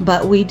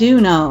 But we do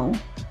know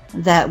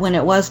that when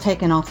it was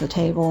taken off the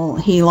table,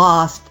 he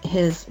lost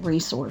his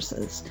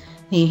resources.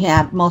 He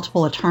had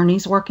multiple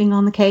attorneys working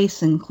on the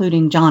case,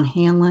 including John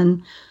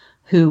Hanlon,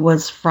 who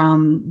was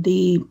from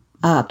the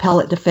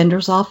Appellate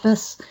Defender's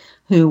Office,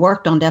 who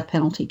worked on death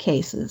penalty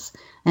cases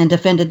and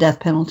defended death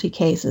penalty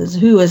cases,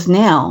 who is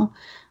now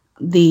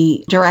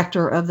the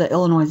director of the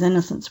Illinois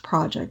Innocence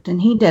Project.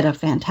 And he did a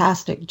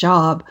fantastic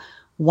job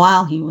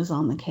while he was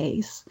on the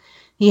case.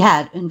 He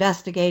had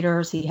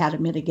investigators, he had a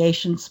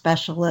mitigation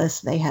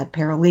specialist, they had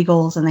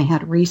paralegals, and they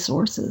had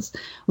resources.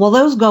 Well,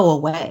 those go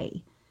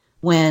away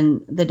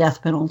when the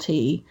death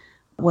penalty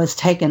was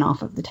taken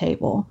off of the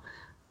table.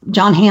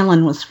 John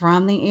Hanlon was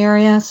from the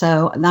area,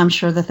 so I'm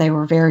sure that they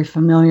were very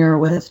familiar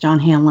with John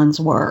Hanlon's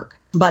work.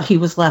 But he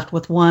was left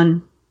with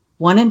one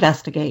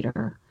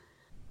investigator,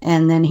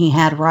 and then he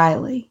had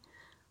Riley,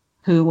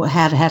 who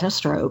had had a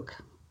stroke,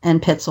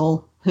 and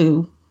Pitzel,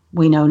 who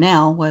we know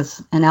now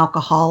was an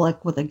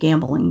alcoholic with a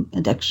gambling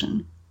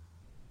addiction.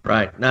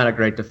 Right, not a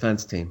great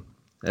defense team,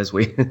 as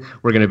we're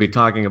going to be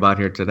talking about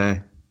here today.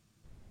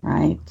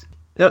 Right.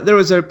 There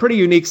was a pretty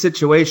unique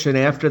situation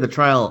after the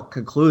trial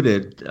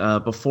concluded.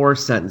 Before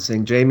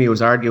sentencing, Jamie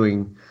was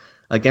arguing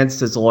against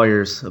his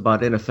lawyers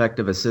about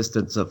ineffective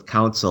assistance of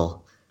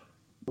counsel.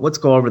 Let's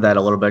go over that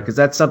a little bit, because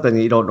that's something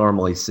that you don't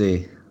normally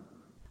see.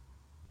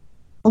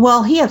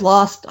 Well, he had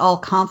lost all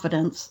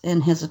confidence in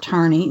his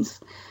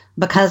attorneys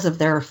because of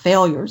their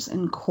failures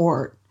in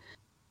court.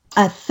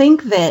 I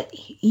think that,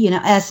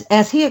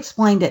 as he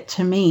explained it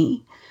to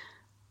me,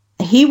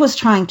 he was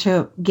trying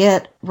to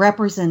get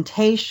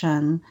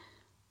representation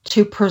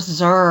to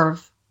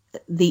preserve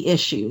the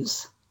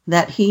issues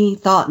that he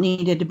thought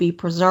needed to be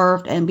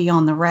preserved and be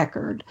on the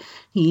record.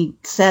 He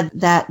said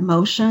that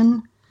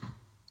motion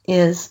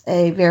is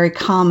a very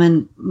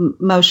common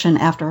motion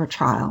after a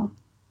trial.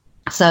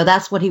 So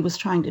that's what he was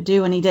trying to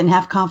do, and he didn't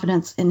have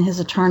confidence in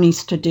his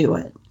attorneys to do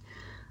it.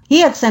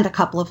 He had sent a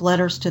couple of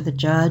letters to the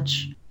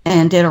judge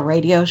and did a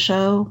radio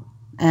show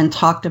and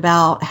talked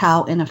about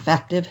how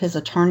ineffective his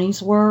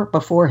attorneys were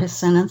before his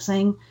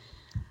sentencing.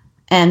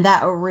 And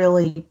that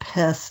really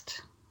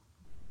pissed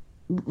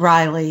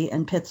Riley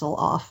and Pitzel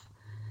off.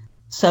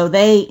 So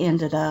they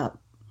ended up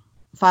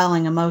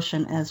filing a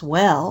motion as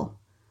well.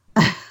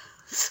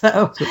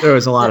 So there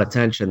was a lot of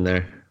tension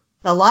there.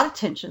 A lot of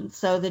tension.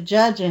 So the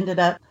judge ended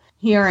up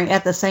hearing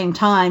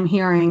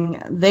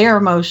their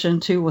motion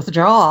to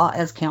withdraw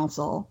as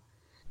counsel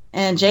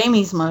and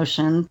Jamie's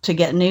motion to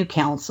get new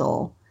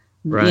counsel,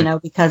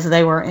 right, because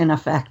they were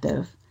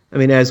ineffective. I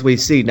mean, as we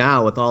see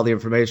now with all the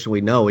information we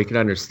know, we can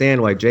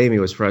understand why Jamie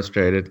was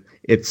frustrated.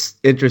 It's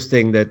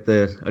interesting that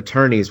the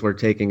attorneys were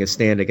taking a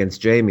stand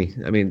against Jamie.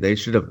 I mean, they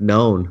should have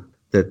known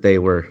that they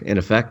were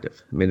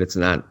ineffective. I mean,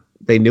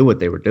 they knew what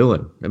they were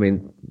doing. I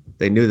mean,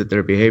 they knew that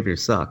their behavior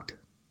sucked.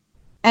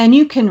 And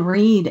you can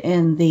read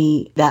in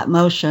that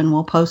motion,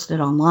 we'll post it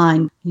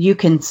online, you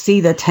can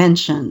see the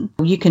tension.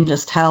 You can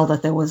just tell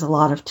that there was a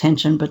lot of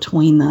tension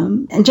between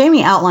them. And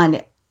Jamie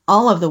outlined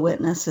all of the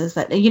witnesses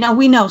that,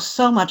 we know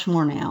so much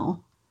more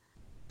now,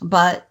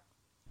 but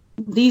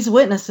these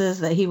witnesses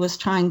that he was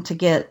trying to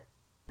get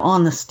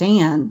on the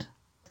stand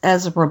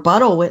as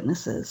rebuttal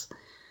witnesses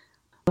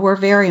were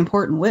very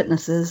important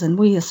witnesses, and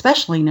we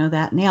especially know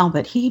that now,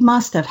 but he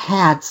must have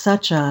had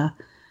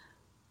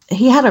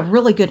he had a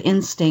really good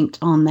instinct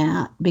on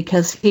that,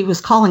 because he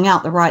was calling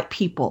out the right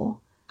people.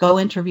 Go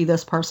interview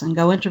this person,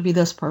 go interview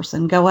this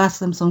person, go ask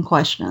them some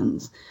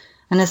questions.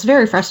 And it's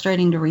very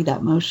frustrating to read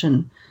that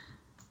motion,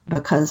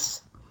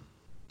 because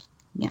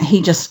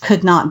he just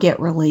could not get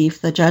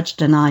relief. The judge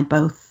denied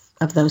both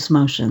of those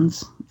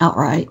motions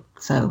outright.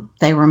 So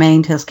they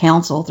remained his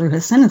counsel through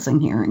his sentencing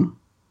hearing.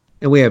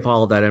 And we have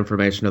all of that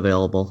information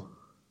available.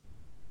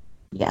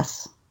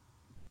 Yes.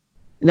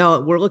 Now,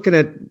 we're looking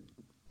at,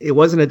 it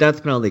wasn't a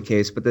death penalty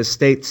case, but the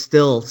state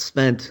still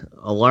spent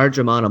a large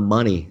amount of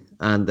money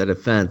on the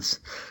defense.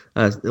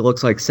 It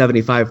looks like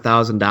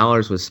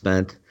 $75,000 was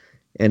spent,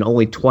 and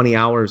only 20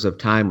 hours of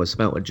time was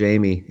spent with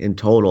Jamie in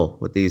total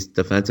with these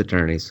defense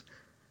attorneys.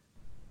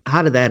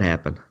 How did that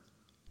happen?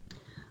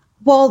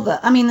 Well, the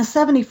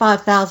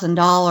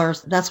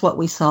 $75,000, that's what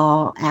we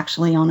saw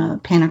actually on a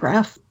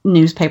Panagraph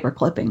newspaper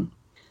clipping.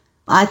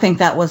 I think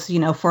that was,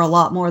 for a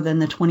lot more than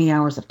the 20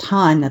 hours of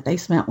time that they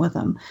spent with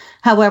him.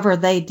 However,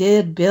 they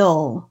did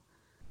bill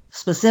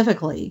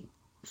specifically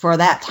for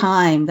that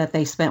time that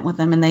they spent with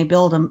him, and they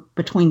billed him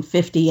between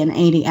 50 and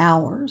 80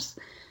 hours.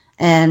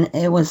 And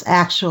it was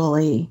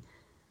actually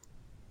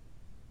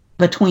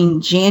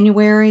between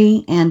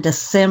January and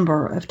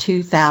December of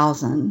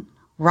 2000.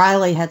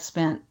 Riley had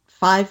spent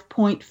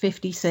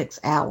 5.56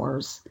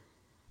 hours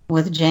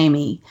with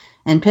Jamie,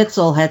 and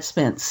Pitzel had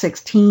spent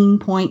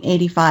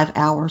 16.85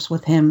 hours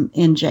with him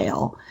in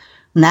jail.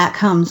 And that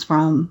comes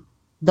from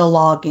the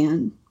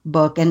login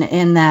book. And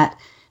in that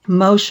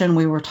motion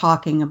we were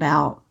talking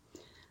about,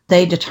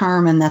 they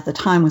determined that the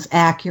time was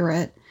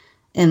accurate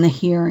in the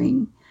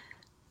hearing.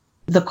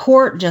 The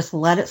court just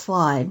let it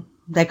slide.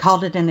 They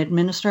called it an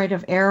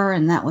administrative error,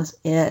 and that was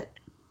it.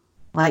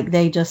 Like,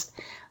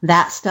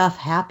 that stuff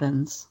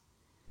happens.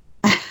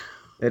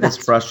 They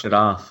just brushed it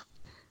off.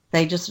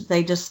 They just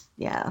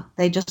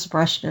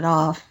brushed it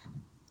off.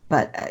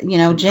 But,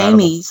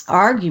 Jamie's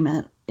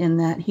argument in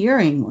that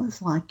hearing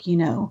was like, you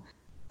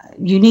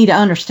need to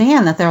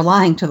understand that they're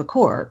lying to the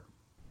court.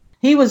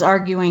 He was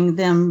arguing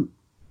them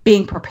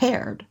being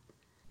prepared.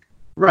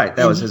 Right.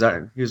 That was his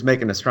argument. He was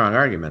making a strong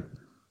argument.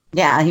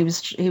 Yeah, he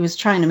was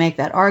trying to make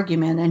that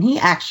argument, and he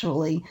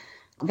actually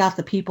got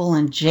the people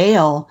in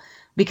jail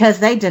because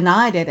they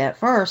denied it at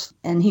first,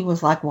 and he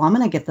was like, well, I'm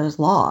going to get those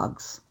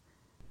logs.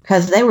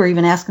 Because they were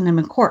even asking him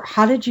in court,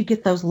 how did you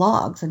get those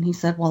logs? And he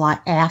said, well, I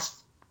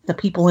asked the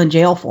people in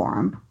jail for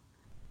them.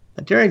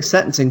 During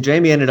sentencing,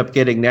 Jamie ended up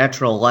getting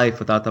natural life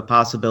without the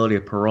possibility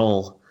of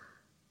parole.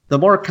 The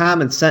more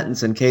common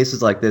sentence in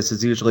cases like this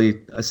is usually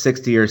a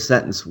 60-year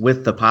sentence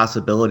with the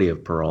possibility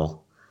of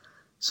parole.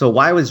 So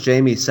why was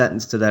Jamie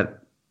sentenced to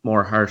that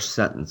more harsh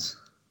sentence?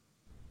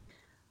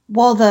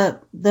 Well,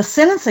 the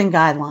sentencing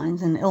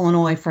guidelines in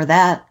Illinois for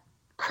that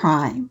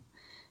crime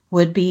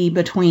would be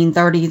between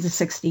 30 to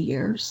 60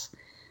 years.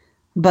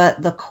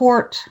 But the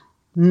court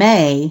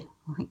may,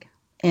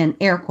 in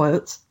air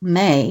quotes,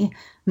 may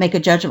make a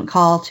judgment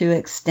call to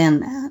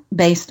extend that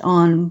based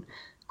on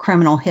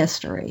criminal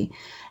history.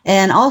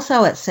 And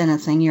also at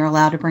sentencing, you're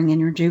allowed to bring in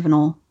your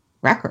juvenile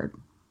record.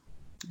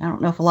 I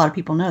don't know if a lot of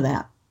people know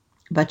that,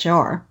 but you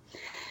are.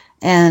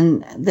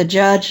 And the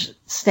judge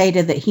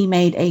stated that he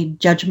made a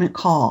judgment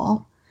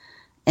call,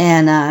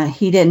 and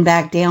he didn't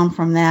back down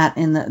from that.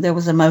 And there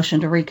was a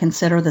motion to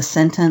reconsider the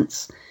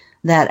sentence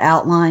that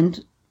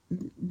outlined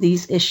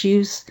these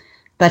issues,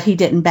 but he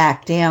didn't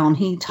back down.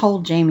 He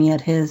told Jamie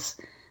at his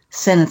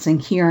sentencing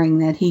hearing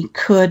that he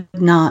could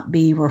not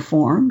be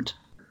reformed.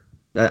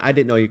 I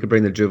didn't know you could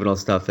bring the juvenile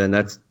stuff in.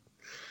 That's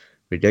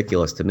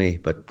ridiculous to me,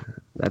 but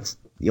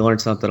you learn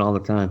something all the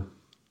time.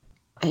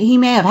 He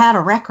may have had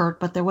a record,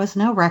 but there was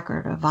no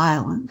record of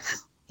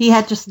violence. He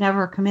had just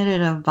never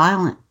committed a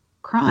violent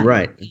crime.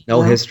 Right.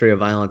 No history of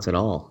violence at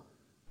all.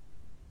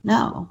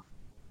 No.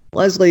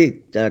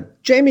 Leslie,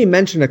 Jamie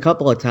mentioned a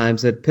couple of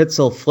times that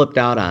Pitzel flipped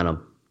out on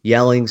him,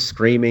 yelling,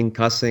 screaming,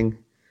 cussing.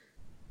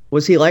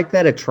 Was he like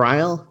that at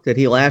trial? Did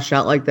he lash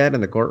out like that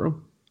in the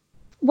courtroom?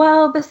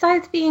 Well,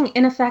 besides being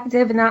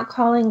ineffective and not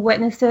calling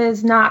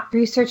witnesses, not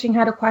researching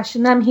how to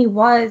question them, he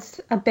was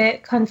a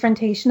bit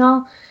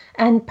confrontational,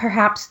 and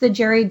perhaps the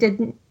jury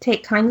didn't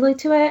take kindly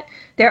to it.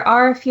 There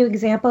are a few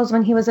examples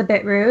when he was a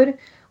bit rude.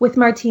 With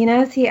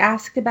Martinez, he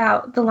asked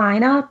about the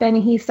lineup, and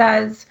he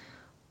says,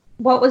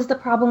 what was the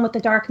problem with the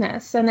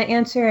darkness? And the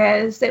answer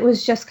is, it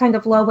was just kind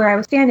of low where I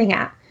was standing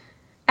at.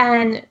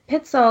 And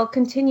Pitzel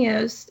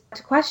continues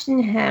to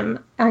question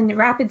him in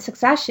rapid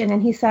succession,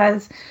 and he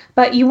says,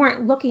 but you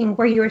weren't looking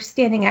where you were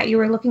standing at. You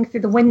were looking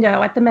through the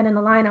window at the men in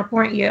the lineup,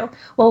 weren't you?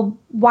 Well,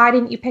 why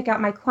didn't you pick out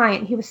my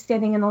client? He was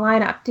standing in the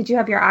lineup. Did you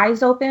have your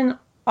eyes open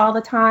all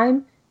the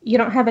time? You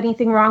don't have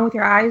anything wrong with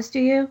your eyes, do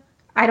you?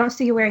 I don't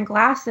see you wearing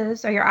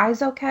glasses. Are your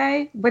eyes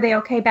okay? Were they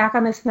okay back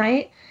on this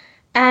night?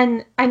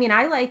 And, I mean,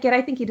 I like it.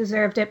 I think he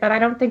deserved it, but I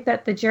don't think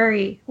that the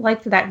jury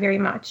liked that very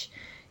much.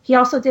 He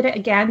also did it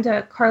again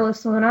to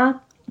Carlos Luna,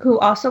 who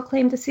also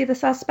claimed to see the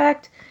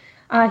suspect.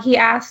 He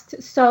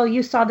asked, so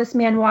you saw this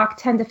man walk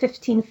 10 to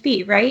 15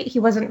 feet, right? He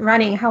wasn't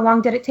running. How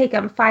long did it take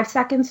him? 5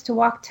 seconds to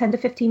walk 10 to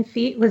 15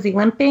 feet? Was he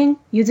limping,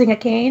 using a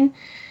cane?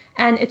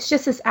 And it's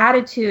just this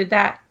attitude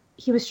that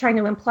he was trying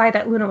to imply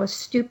that Luna was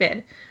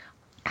stupid.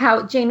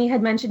 How Jamie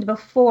had mentioned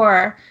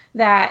before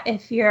that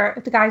if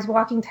the guy's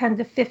walking 10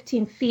 to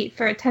 15 feet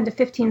for 10 to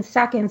 15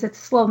 seconds, it's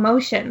slow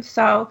motion.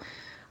 So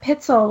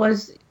Pitzel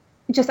was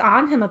just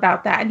on him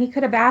about that. And he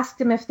could have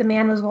asked him if the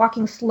man was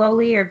walking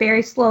slowly or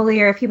very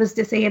slowly or if he was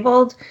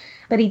disabled,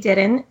 but he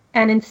didn't.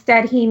 And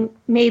instead he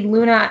made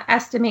Luna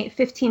estimate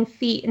 15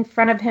 feet in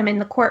front of him in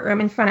the courtroom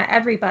in front of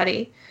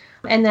everybody.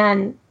 And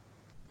then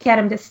get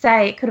him to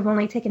say it could have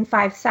only taken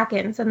 5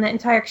 seconds. And the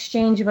entire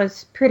exchange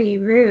was pretty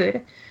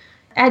rude.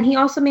 And he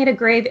also made a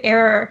grave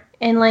error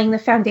in laying the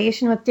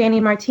foundation with Danny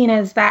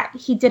Martinez that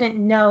he didn't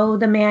know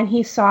the man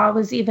he saw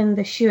was even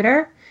the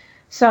shooter.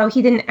 So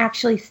he didn't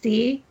actually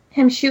see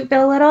him shoot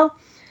Bill Little.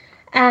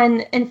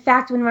 And in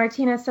fact, when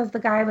Martinez says the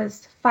guy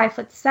was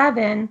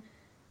 5'7",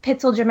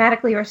 Pitzel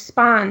dramatically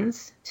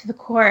responds to the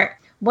court,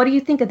 what do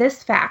you think of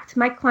this fact?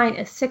 My client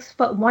is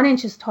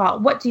 6'1" tall.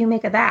 What do you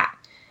make of that?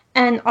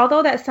 And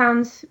although that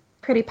sounds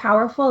pretty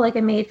powerful, like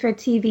a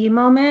made-for-TV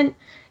moment,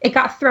 it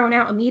got thrown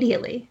out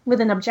immediately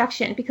with an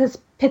objection because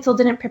Pitzel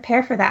didn't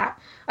prepare for that.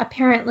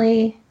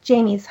 Apparently,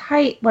 Jamie's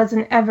height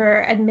wasn't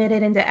ever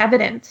admitted into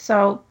evidence,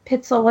 so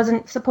Pitzel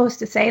wasn't supposed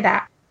to say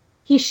that.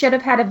 He should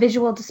have had a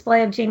visual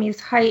display of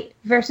Jamie's height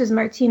versus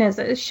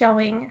Martinez's,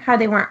 showing how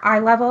they weren't eye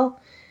level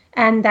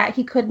and that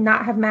he could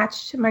not have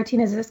matched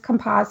Martinez's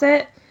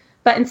composite.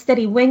 But instead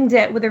he winged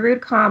it with a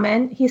rude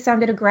comment. He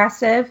sounded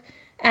aggressive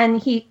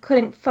and he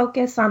couldn't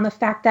focus on the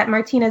fact that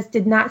Martinez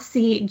did not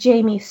see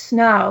Jamie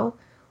Snow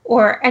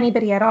or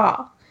anybody at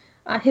all.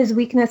 His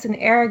weakness and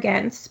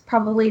arrogance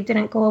probably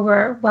didn't go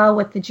over well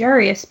with the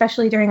jury,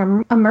 especially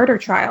during a murder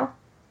trial.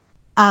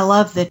 I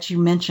love that you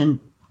mentioned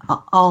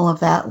all of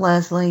that,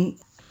 Leslie.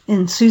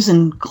 In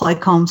Susan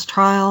Claycomb's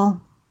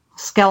trial,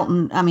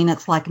 Skelton,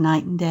 it's like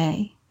night and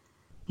day.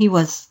 He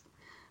was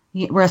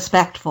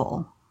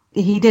respectful.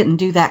 He didn't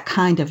do that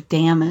kind of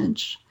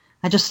damage.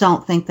 I just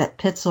don't think that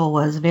Pitzel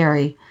was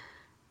very,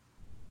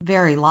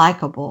 very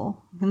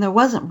likable. And there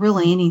wasn't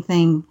really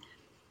anything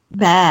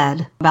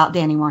bad about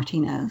Danny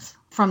Martinez.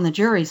 From the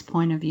jury's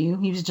point of view,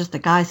 he was just a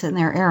guy sitting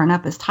there airing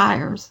up his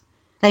tires.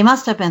 They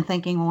must have been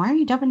thinking, well, why are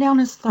you dumping down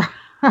his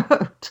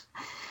throat?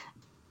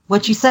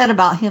 What you said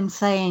about him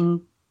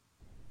saying,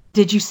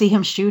 did you see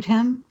him shoot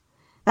him?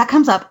 That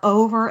comes up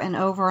over and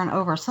over and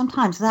over.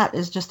 Sometimes that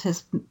is just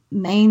his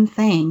main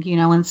thing,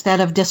 instead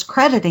of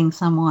discrediting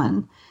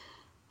someone.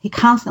 He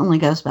constantly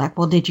goes back,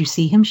 well, did you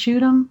see him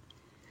shoot him?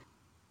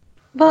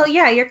 Well,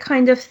 yeah, you're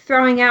kind of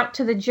throwing out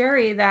to the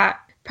jury that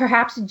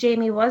perhaps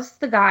Jamie was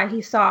the guy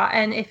he saw,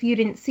 and if you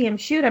didn't see him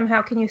shoot him,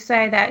 how can you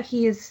say that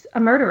he's a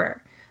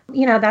murderer?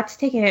 That's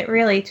taking it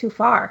really too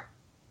far.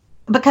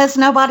 Because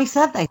nobody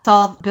said they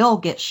saw Bill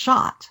get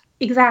shot.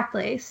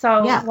 Exactly.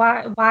 So yeah.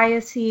 Why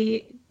is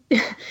he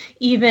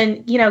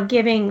even,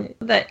 giving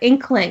the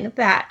inkling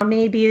that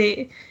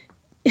maybe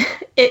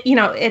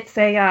it's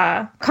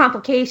a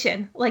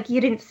complication? Like,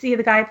 you didn't see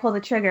the guy pull the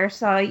trigger,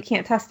 so you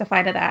can't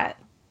testify to that.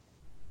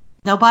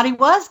 Nobody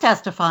was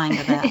testifying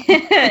to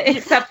that.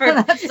 except for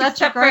That's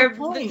such a great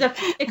point.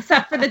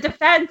 Except for the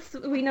defense,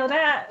 we know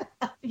that.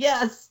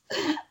 Yes.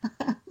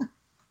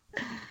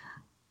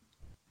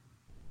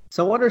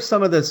 So what are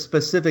some of the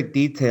specific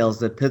details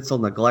that Pitzel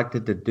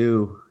neglected to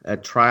do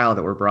at trial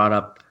that were brought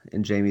up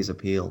in Jamie's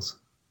appeals?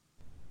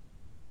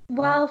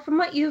 Well, from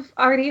what you've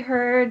already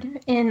heard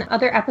in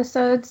other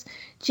episodes,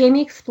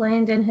 Jamie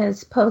explained in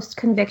his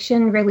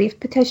post-conviction relief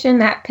petition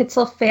that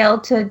Pitzel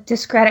failed to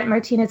discredit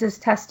Martinez's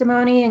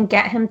testimony and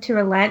get him to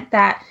relent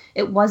that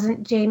it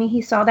wasn't Jamie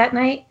he saw that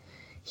night.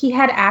 He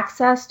had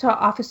access to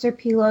Officer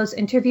Pilo's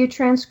interview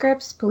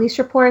transcripts, police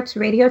reports,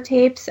 radio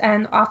tapes,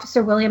 and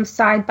Officer Williams'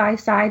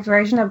 side-by-side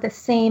version of the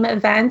same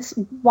events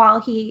while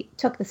he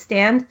took the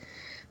stand,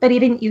 but he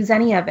didn't use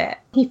any of it.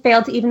 He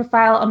failed to even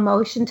file a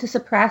motion to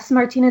suppress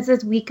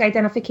Martinez's weak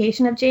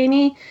identification of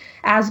Jamie,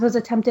 as was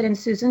attempted in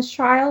Susan's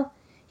trial.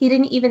 He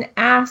didn't even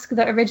ask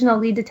the original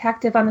lead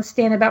detective on the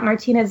stand about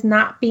Martinez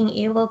not being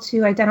able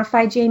to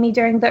identify Jamie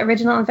during the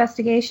original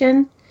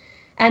investigation.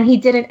 And he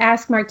didn't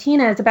ask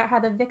Martinez about how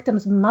the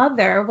victim's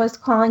mother was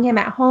calling him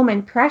at home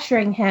and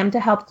pressuring him to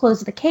help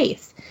close the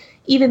case,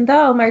 even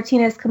though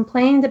Martinez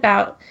complained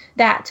about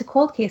that to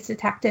cold case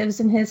detectives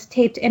in his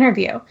taped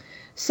interview.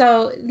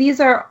 So these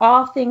are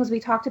all things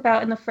we talked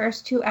about in the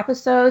first two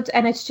episodes,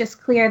 and it's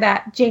just clear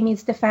that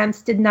Jamie's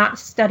defense did not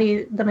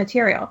study the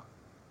material.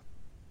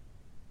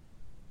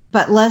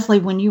 But Leslie,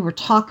 when you were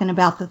talking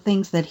about the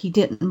things that he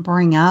didn't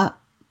bring up,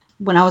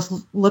 when I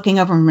was looking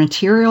over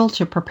material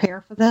to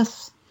prepare for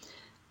this,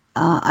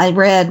 I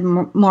read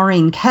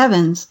Maureen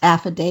Kevin's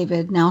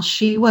affidavit. Now,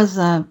 she was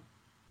a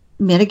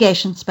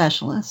mitigation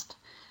specialist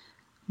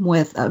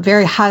with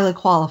very highly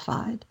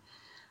qualified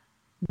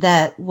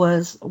that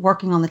was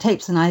working on the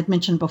tapes. And I had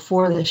mentioned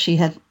before that she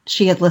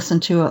had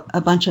listened to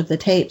a bunch of the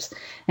tapes.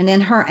 And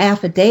in her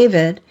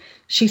affidavit,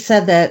 she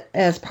said that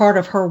as part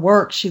of her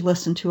work, she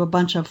listened to a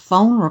bunch of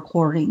phone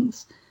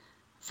recordings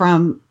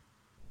from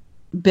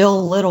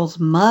Bill Little's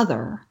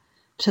mother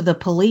to the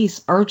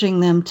police urging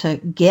them to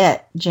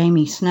get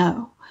Jamie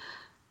Snow.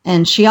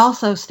 And she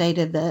also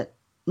stated that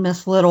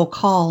Miss Little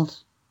called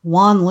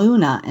Juan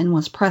Luna and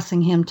was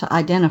pressing him to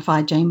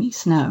identify Jamie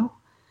Snow.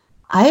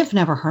 I have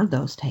never heard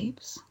those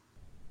tapes.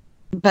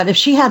 But if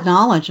she had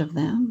knowledge of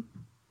them,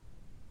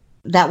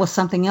 that was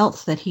something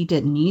else that he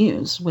didn't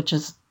use, which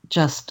is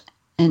just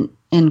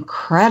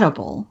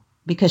incredible,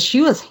 because she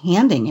was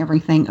handing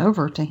everything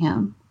over to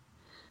him.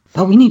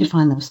 But we need to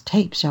find those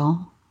tapes,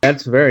 y'all.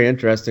 That's very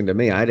interesting to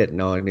me. I didn't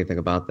know anything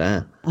about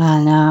that.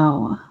 I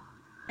know.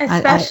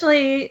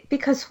 Especially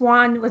because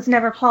Juan was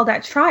never called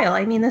at trial.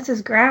 I mean, this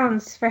is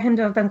grounds for him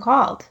to have been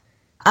called.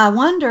 I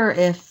wonder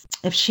if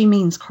she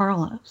means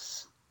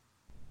Carlos.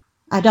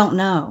 I don't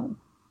know.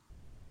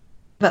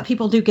 But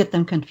people do get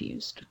them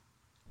confused.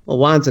 Well,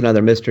 Juan's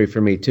another mystery for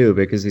me, too,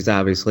 because he's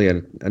obviously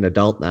an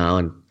adult now,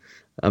 and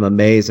I'm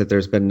amazed that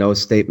there's been no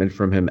statement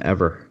from him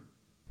ever.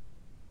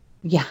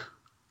 Yeah.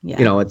 Yeah.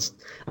 You know,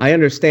 I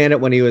understand it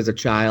when he was a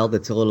child.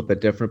 It's a little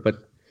bit different,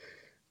 but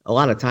a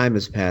lot of time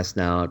has passed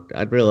now.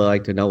 I'd really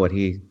like to know what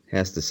he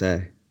has to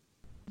say.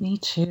 Me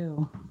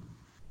too.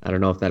 I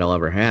don't know if that'll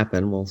ever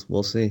happen.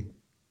 We'll see.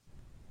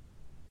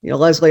 You know,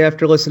 Leslie,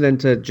 after listening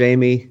to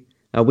Jamie,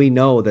 we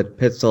know that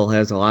Pitzel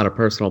has a lot of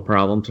personal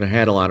problems, or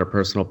had a lot of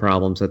personal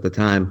problems at the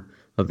time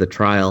of the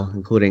trial,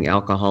 including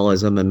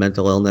alcoholism and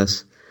mental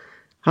illness.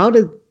 How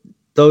did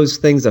those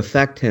things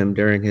affect him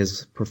during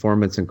his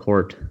performance in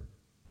court?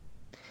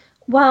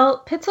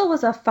 Well, Pitzel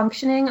was a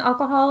functioning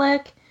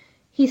alcoholic.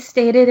 He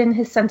stated in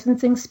his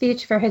sentencing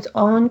speech for his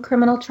own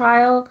criminal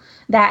trial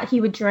that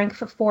he would drink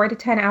for 4 to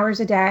 10 hours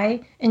a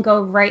day and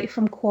go right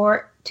from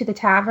court to the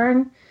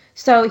tavern.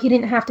 So he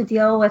didn't have to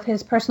deal with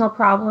his personal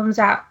problems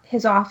at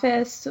his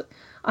office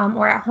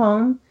or at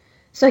home.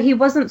 So he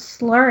wasn't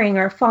slurring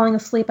or falling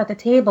asleep at the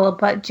table,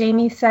 but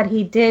Jamie said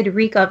he did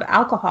reek of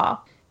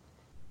alcohol.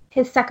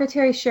 His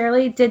secretary,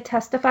 Shirley, did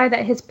testify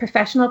that his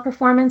professional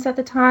performance at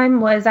the time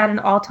was at an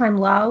all-time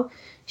low.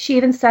 She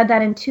even said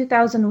that in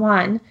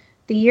 2001,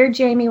 the year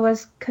Jamie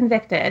was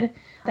convicted,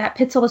 that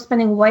Pitzel was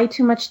spending way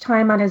too much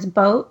time on his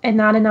boat and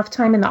not enough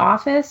time in the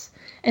office,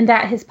 and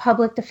that his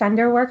public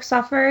defender work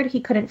suffered. He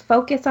couldn't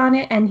focus on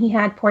it, and he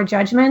had poor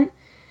judgment.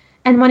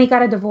 And when he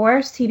got a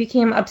divorce, he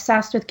became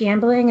obsessed with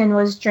gambling and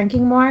was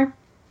drinking more.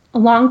 A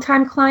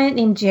longtime client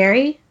named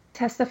Jerry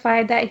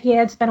testified that he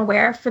had been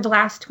aware for the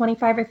last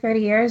 25 or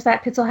 30 years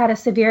that Pitzel had a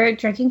severe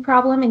drinking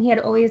problem, and he had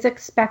always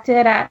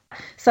expected at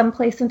some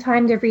place in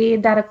time to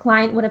read that a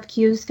client would have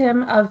accused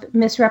him of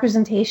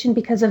misrepresentation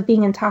because of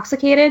being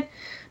intoxicated.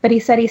 But he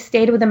said he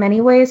stayed with him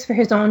anyways for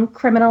his own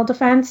criminal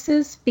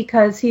defenses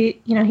because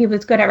he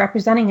was good at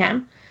representing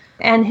him.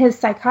 And his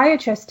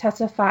psychiatrist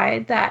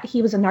testified that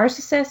he was a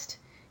narcissist,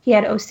 he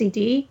had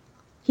OCD,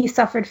 he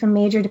suffered from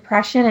major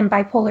depression and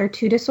bipolar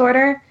II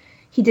disorder.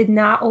 He did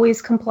not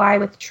always comply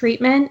with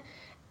treatment,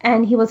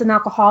 and he was an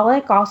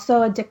alcoholic,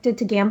 also addicted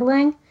to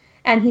gambling,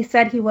 and he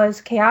said he was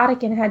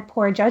chaotic and had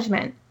poor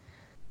judgment.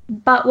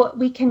 But what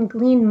we can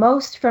glean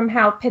most from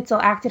how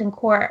Pitzel acted in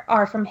court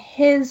are from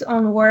his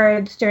own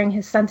words during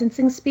his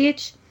sentencing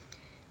speech.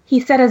 He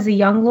said as a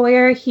young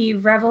lawyer, he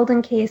reveled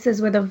in cases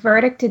where the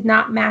verdict did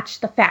not match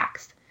the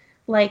facts,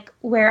 like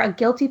where a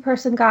guilty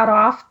person got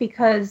off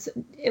because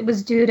it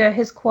was due to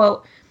his,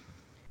 quote,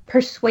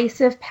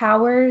 persuasive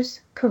powers,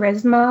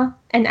 charisma,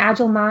 and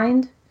agile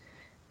mind.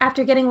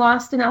 After getting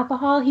lost in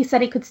alcohol, he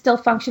said he could still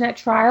function at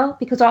trial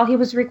because all he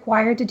was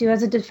required to do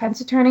as a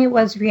defense attorney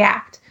was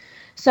react.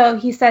 So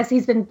he says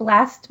he's been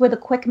blessed with a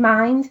quick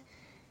mind.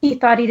 He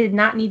thought he did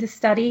not need to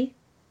study.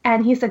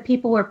 And he said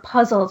people were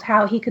puzzled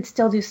how he could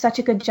still do such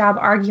a good job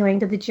arguing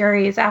to the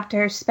juries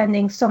after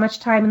spending so much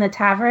time in the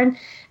tavern,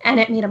 and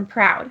it made him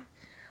proud.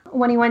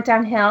 When he went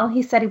downhill,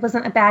 he said he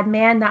wasn't a bad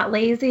man, not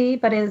lazy,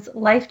 but his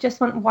life just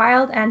went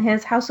wild and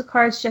his house of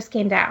cards just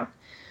came down.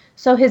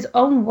 So his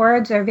own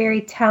words are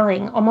very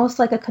telling, almost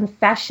like a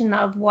confession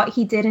of what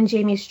he did in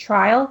Jamie's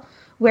trial,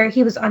 where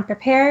he was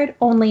unprepared,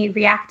 only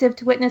reactive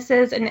to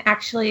witnesses, and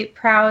actually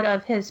proud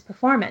of his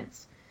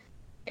performance.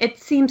 It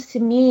seems to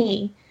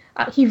me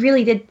he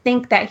really did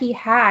think that he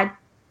had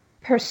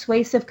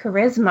persuasive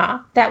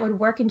charisma that would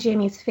work in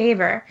Jamie's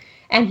favor,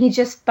 and he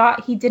just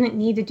thought he didn't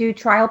need to do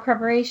trial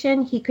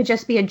preparation. He could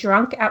just be a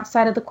drunk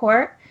outside of the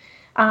court.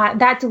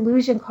 That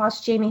delusion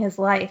cost Jamie his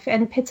life,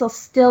 and Pitzel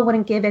still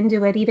wouldn't give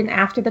into it even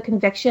after the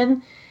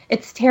conviction.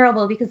 It's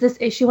terrible because this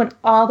issue went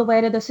all the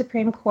way to the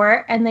Supreme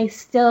Court, and they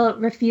still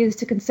refused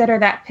to consider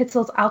that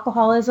Pitzel's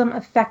alcoholism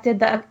affected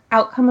the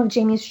outcome of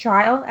Jamie's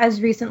trial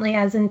as recently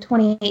as in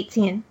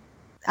 2018.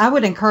 I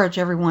would encourage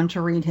everyone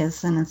to read his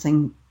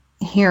sentencing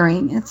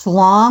hearing. It's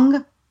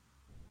long,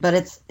 but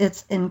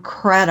it's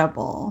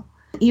incredible.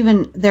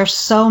 Even there's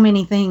so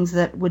many things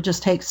that would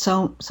just take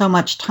so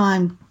much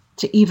time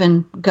to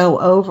even go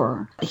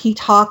over. He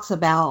talks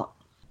about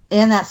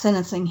in that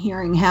sentencing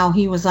hearing how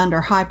he was under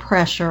high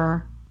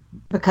pressure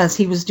because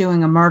he was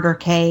doing a murder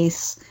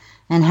case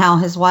and how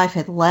his wife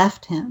had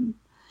left him.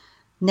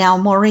 Now,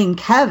 Maureen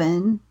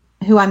Kevin,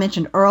 who I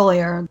mentioned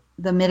earlier,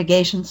 the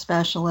mitigation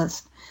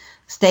specialist,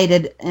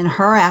 stated in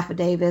her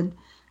affidavit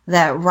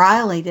that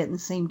Riley didn't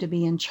seem to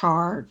be in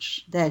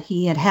charge, that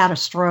he had had a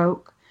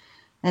stroke,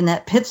 and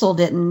that Pitzel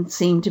didn't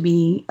seem to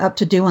be up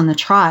to doing the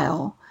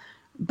trial,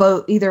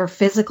 both either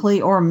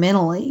physically or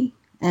mentally,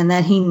 and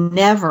that he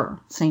never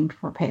seemed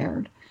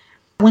prepared.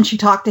 When she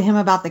talked to him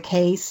about the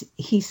case,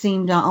 he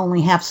seemed to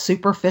only have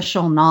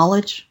superficial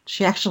knowledge.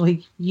 She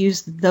actually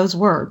used those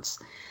words.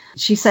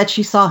 She said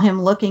she saw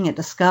him looking at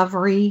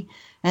discovery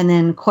and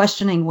then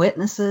questioning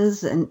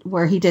witnesses, and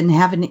where he didn't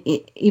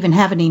even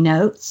have any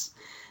notes.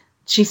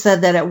 She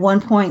said that at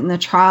one point in the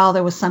trial,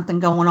 there was something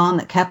going on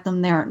that kept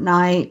them there at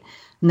night,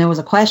 and there was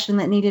a question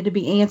that needed to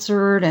be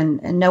answered,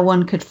 and no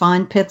one could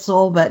find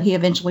Pitzel, but he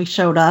eventually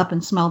showed up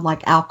and smelled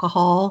like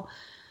alcohol.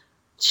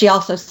 She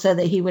also said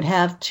that he would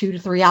have 2 to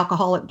 3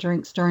 alcoholic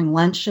drinks during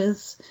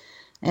lunches.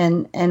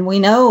 And we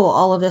know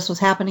all of this was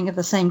happening at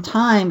the same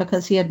time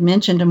because he had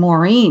mentioned to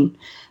Maureen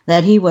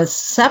that he was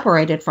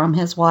separated from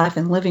his wife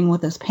and living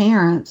with his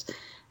parents,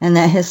 and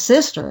that his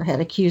sister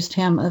had accused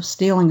him of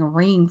stealing a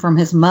ring from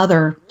his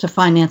mother to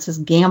finance his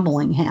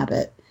gambling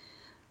habit.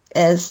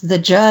 As the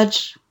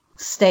judge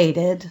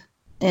stated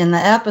in the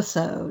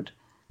episode,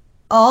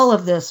 all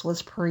of this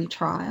was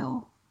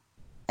pre-trial.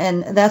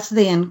 And that's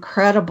the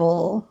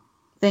incredible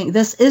thing.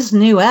 This is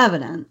new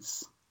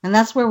evidence. And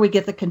that's where we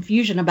get the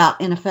confusion about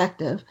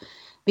ineffective,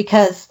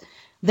 because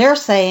they're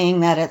saying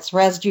that it's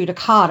res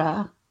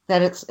judicata,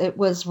 that it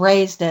was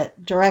raised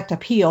at direct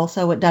appeal,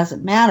 so it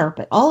doesn't matter.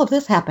 But all of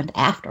this happened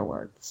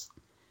afterwards.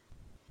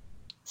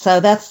 So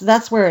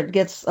that's where it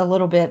gets a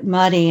little bit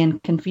muddy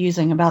and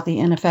confusing about the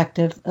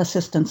ineffective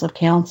assistance of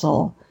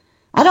counsel.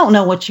 I don't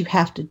know what you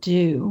have to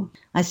do.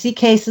 I see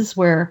cases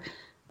where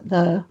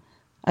the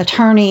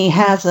attorney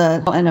has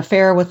an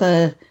affair with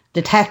a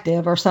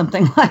detective or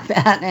something like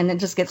that, and it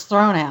just gets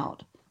thrown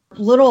out.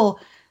 Little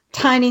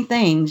tiny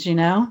things,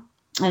 and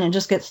it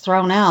just gets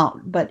thrown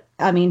out. But,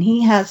 I mean,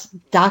 he has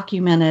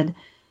documented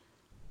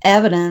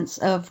evidence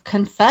of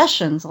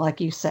confessions,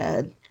 like you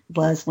said,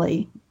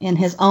 Leslie, in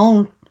his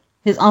own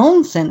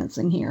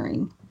sentencing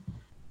hearing.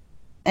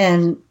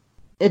 And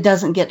it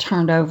doesn't get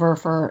turned over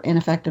for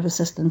ineffective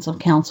assistance of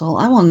counsel.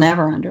 I will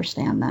never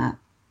understand that.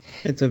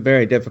 It's a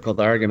very difficult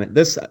argument.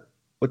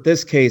 With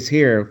this case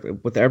here,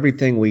 with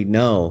everything we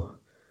know,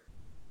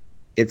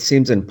 it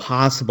seems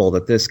impossible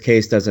that this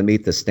case doesn't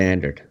meet the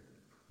standard.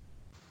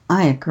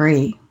 I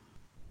agree.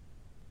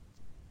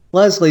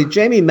 Leslie,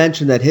 Jamie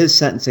mentioned that his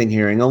sentencing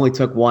hearing only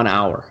took 1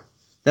 hour.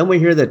 Then we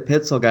hear that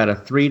Pitzel got a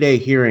 3-day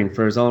hearing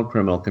for his own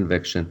criminal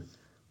conviction.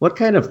 What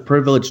kind of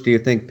privilege do you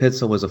think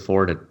Pitzel was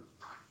afforded?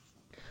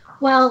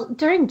 Well,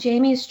 during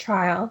Jamie's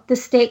trial, the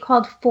state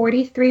called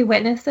 43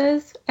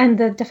 witnesses and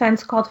the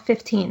defense called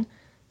 15.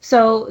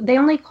 So they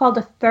only called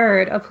a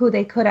third of who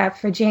they could have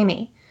for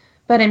Jamie.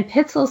 But in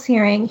Pitzel's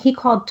hearing, he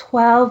called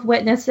 12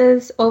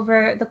 witnesses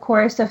over the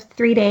course of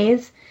 3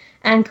 days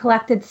and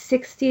collected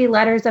 60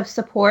 letters of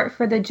support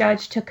for the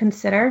judge to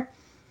consider.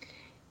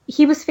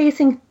 He was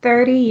facing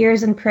 30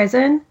 years in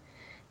prison,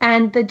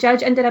 and the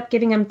judge ended up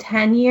giving him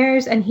 10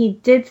 years, and he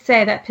did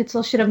say that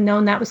Pitzel should have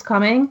known that was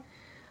coming.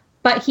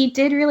 But he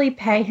did really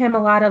pay him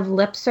a lot of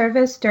lip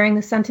service during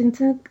the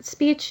sentencing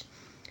speech.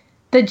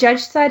 The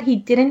judge said he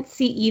didn't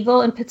see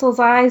evil in Pitzel's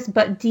eyes,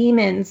 but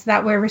demons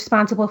that were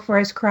responsible for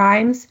his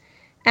crimes.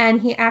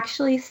 And he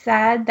actually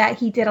said that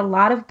he did a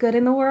lot of good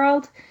in the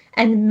world,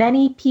 and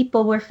many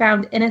people were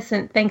found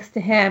innocent thanks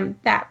to him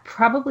that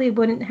probably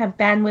wouldn't have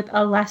been with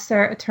a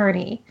lesser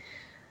attorney.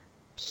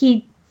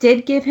 He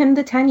did give him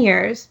the 10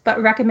 years,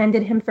 but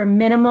recommended him for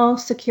minimal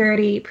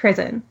security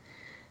prison.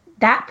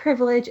 That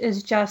privilege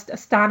is just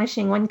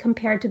astonishing when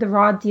compared to the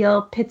raw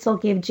deal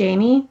Pitzel gave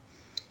Jamie.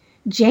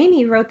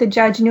 Jamie wrote the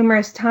judge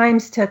numerous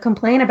times to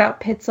complain about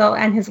Pitzel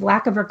and his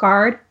lack of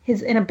regard,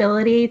 his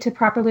inability to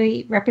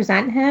properly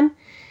represent him,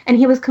 and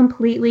he was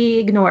completely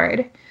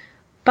ignored.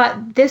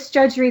 But this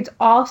judge reads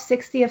all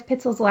 60 of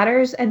Pitzel's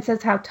letters and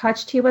says how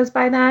touched he was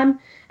by them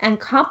and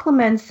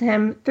compliments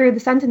him through the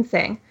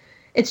sentencing.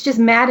 It's just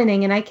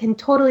maddening, and I can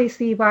totally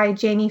see why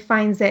Jamie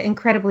finds it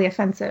incredibly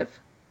offensive.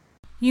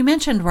 You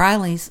mentioned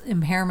Riley's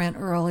impairment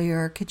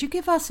earlier. Could you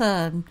give us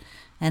an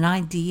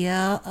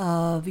idea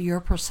of your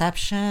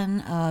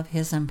perception of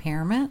his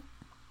impairment?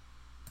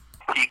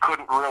 He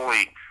couldn't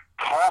really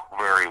talk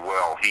very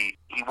well. He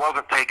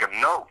wasn't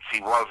taking notes. He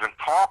wasn't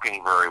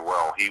talking very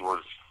well.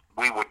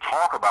 We would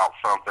talk about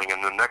something,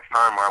 and the next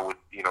time I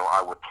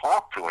would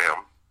talk to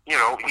him,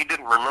 he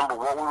didn't remember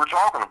what we were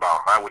talking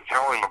about. I would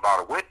tell him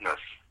about a witness.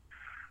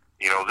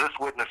 This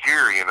witness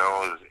here, is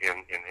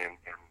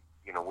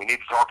we need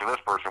to talk to this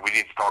person. We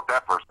need to talk to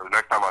that person. The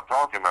next time I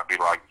talk to him, I'd be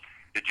like,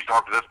 did you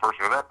talk to this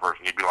person or that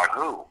person? He'd be like,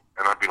 who?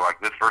 And I'd be like,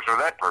 this person or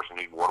that person.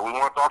 What do we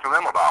want to talk to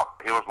them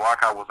about? It was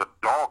like I was a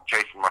dog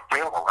chasing my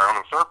tail around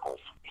in circles.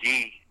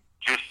 He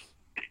just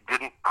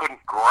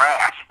couldn't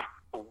grasp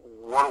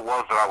what it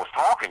was that I was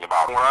talking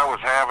about. When I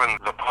was having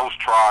the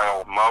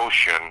post-trial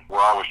motion where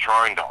I was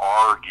trying to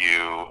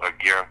argue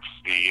against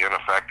the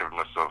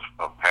ineffectiveness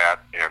of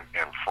Pat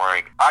and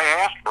Frank, I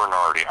asked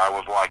Bernardi, I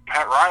was like,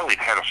 Pat Riley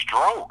had a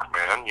stroke,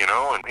 man, and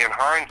in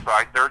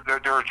hindsight, there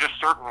are just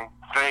certain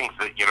things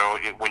that,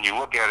 when you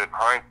look at it in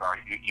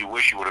hindsight, you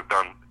wish you would have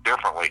done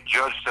differently.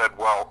 Judge said,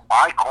 well,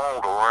 I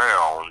called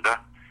around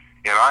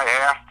and I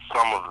asked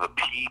some of the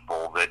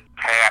people that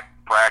Pat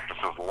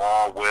practices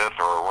law with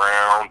or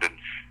around, and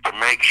to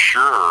make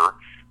sure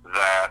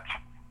that,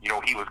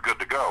 he was good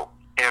to go.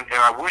 And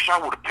I wish I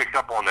would have picked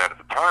up on that at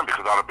the time,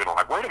 because I'd have been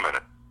like, wait a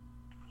minute.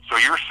 So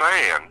you're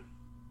saying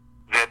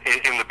that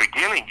in the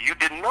beginning you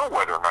didn't know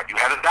whether or not, you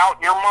had a doubt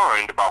in your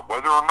mind about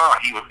whether or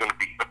not he was going to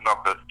be good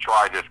enough to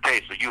try this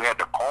case. So you had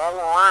to call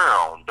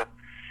around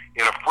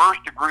in a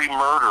first-degree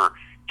murder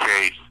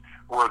case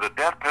where the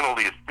death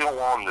penalty is still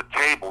on the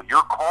table.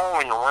 You're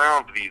calling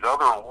around to these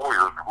other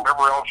lawyers,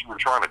 whoever else you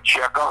were trying to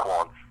check up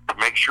on, to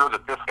make sure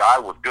that this guy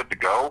was good to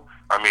go.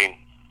 I mean,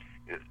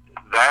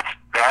 that's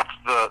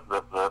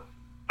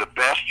the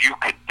best you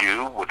could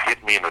do with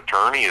Hit Me an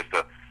Attorney is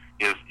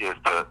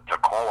to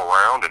call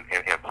around and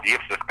see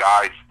if this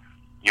guy's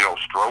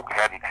stroke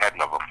hadn't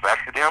have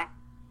affected him.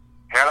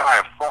 Had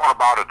I have thought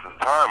about it at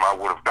the time, I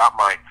would have got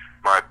my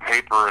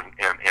paper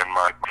and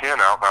my pen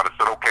out, and I'd have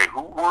said, okay,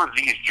 who were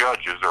these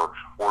judges or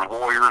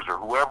lawyers or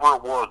whoever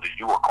it was that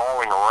you were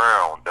calling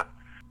around?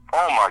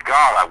 Oh my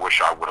God, I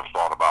wish I would have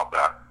thought about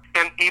that.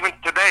 And even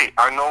today,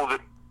 I know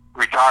that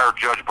retired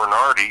Judge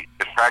Bernardi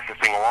is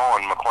practicing law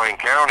in McLean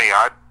County.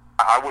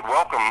 I would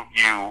welcome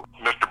you,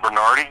 Mr.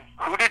 Bernardi.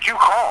 Who did you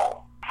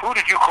call? Who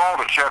did you call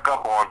to check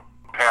up on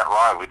Pat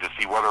Riley to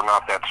see whether or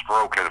not that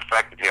stroke had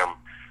affected him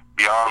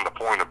beyond the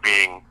point of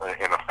being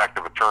an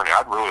effective attorney?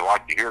 I'd really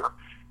like to hear.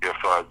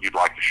 if you'd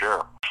like to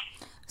share.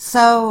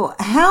 So,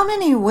 how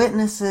many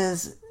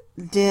witnesses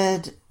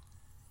did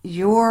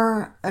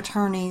your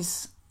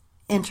attorneys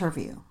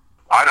interview?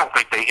 I don't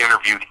think they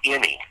interviewed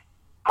any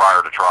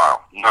prior to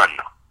trial. None.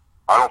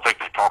 I don't think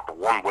they talked to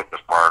one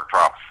witness prior to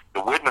trial.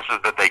 The witnesses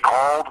that they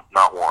called,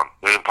 not one.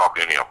 They didn't talk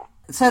to any of them.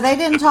 So they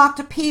didn't talk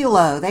to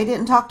Pilo. They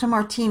didn't talk to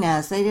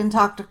Martinez. They didn't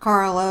talk to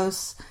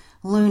Carlos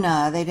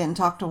Luna. They didn't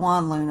talk to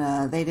Juan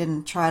Luna. They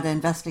didn't try to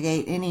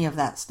investigate any of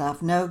that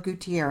stuff. No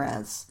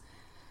Gutierrez.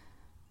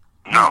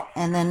 No.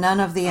 And then none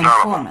of the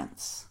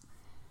informants.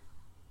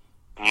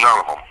 None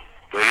of them.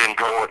 They didn't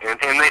go, and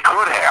they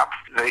could have.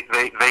 They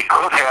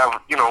could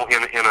have, you know,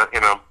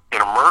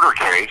 in a murder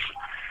case,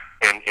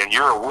 and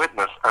you're a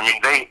witness. I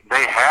mean,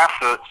 they have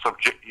to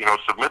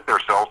submit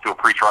themselves to a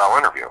pretrial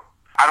interview.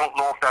 I don't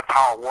know if that's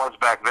how it was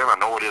back then. I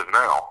know it is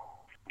now.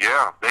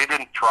 Yeah, they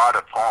didn't try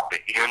to talk to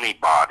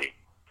anybody.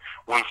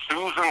 When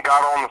Susan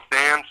got on the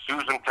stand,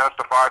 Susan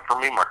testified for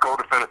me. My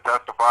co-defendant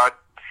testified.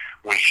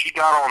 When she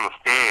got on the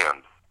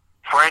stand,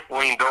 Frank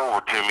leaned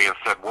over to me and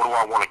said, "What do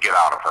I want to get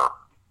out of her?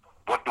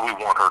 What do we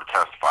want her to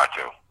testify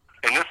to?"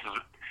 And this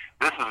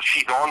is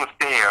she's on the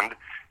stand.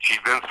 She's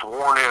been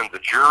sworn in. The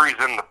jury's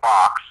in the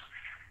box.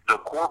 The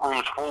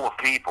courtroom's full of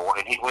people,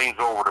 and he leans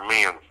over to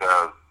me and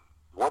says,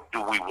 "What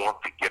do we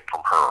want to get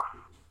from her?"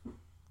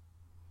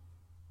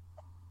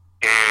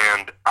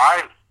 And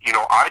I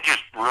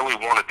just really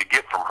wanted to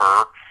get from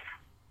her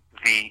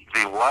the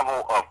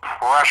level of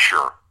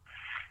pressure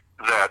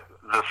that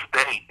the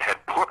state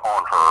had put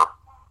on her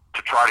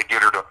to try to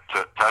get her to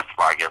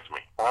testify against me.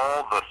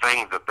 All the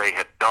things that they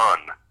had done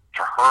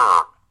to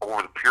her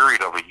over the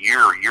period of a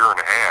year and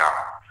a half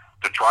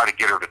to try to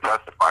get her to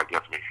testify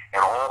against me,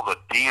 and all the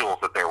deals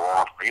that they were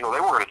offering. You know, they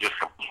were going to just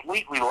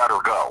completely let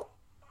her go.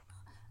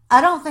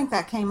 I don't think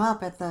that came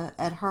up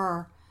at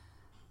her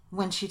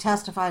when she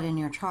testified in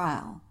your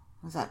trial.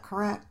 Is that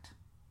correct?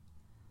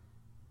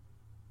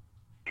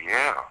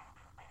 Yeah,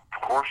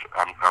 of course.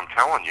 I'm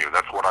telling you,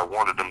 that's what I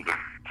wanted them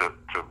to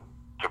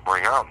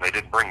bring out, and they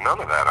didn't bring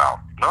none of that out.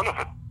 None of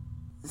it.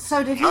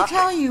 So did he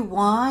tell you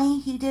why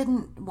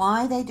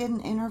they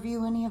didn't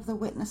interview any of the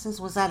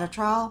witnesses? Was that a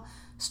trial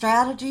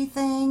strategy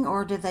thing,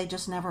 or did they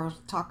just never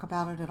talk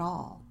about it at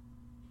all?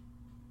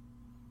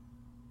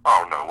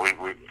 Oh no,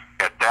 we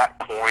at that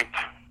point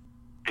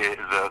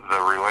the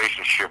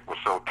relationship was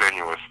so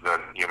tenuous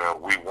that, you know,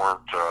 we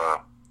weren't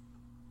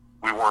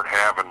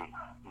having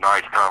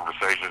nice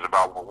conversations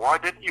about, well, why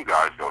didn't you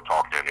guys go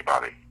talk to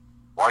anybody?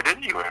 Why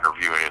didn't you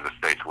interview any of the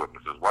state's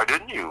witnesses? Why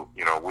didn't you?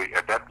 You know, we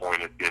at that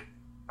point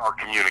our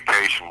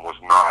communication was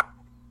not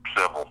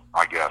civil,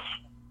 I guess.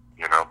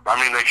 You know, I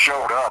mean, they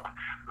showed up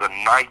the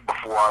night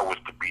before I was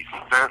to be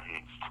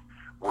sentenced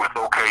with,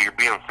 okay, you're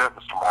being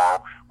sentenced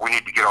tomorrow. We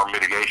need to get our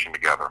mitigation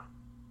together.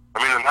 I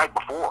mean, the night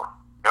before.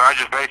 And I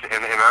just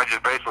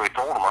basically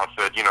told them, I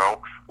said, you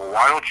know, well,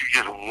 why don't you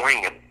just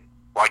wing it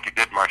like you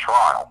did my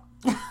trial?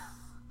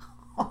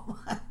 Oh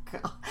my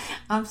God.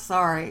 I'm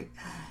sorry.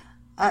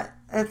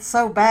 It's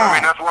so bad. I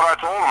mean, that's what I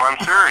told him. I'm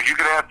serious. You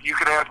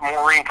could ask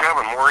Maureen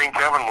Kevin. Maureen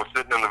Kevin was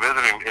sitting in the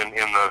visiting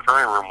in the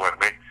attorney room with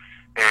me,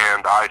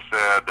 and I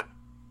said,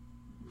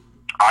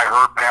 I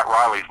heard Pat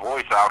Riley's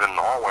voice out in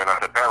the hallway, and I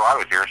said, Pat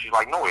Riley's here. And she's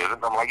like, no, he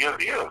isn't. I'm like, yes,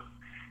 he is.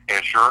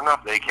 And sure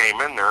enough, they came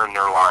in there, and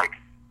they're like,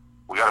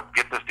 we got to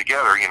get this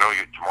together. You know,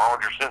 tomorrow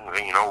you're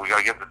sentencing. You know, we got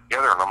to get this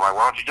together. And I'm like,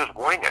 why don't you just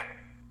wing it?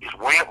 Just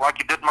wing it like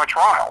you did my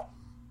trial.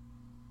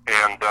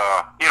 And,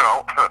 you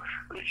know,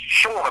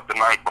 showing up the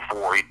night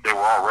before, they were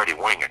already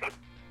winging it.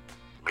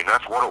 I mean,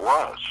 that's what it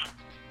was.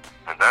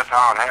 And that's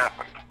how it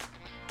happened.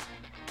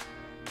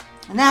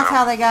 And that's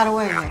how they got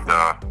away with it.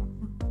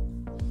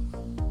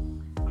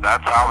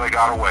 That's how they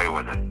got away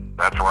with it.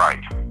 That's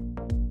right.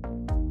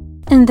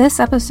 In this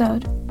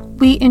episode,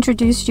 we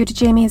introduced you to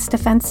Jamie's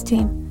defense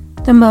team,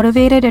 the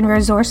motivated and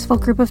resourceful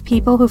group of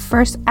people who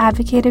first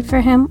advocated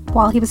for him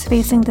while he was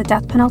facing the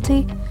death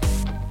penalty,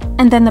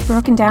 and then the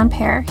broken down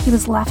pair he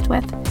was left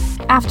with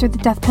after the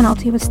death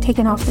penalty was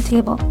taken off the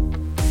table.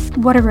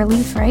 What a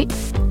relief, right?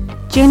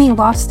 Jamie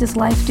lost his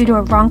life due to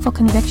a wrongful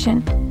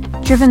conviction,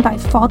 driven by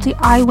faulty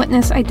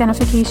eyewitness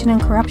identification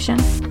and corruption.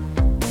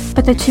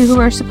 But the two who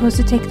were supposed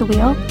to take the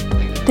wheel,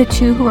 the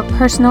two who were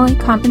personally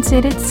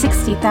compensated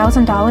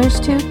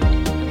 $60,000 to,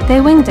 they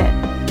winged it.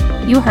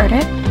 You heard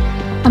it.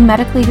 A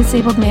medically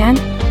disabled man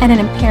and an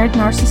impaired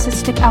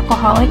narcissistic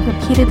alcoholic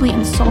repeatedly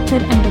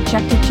insulted and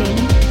rejected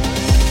Jamie.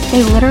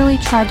 They literally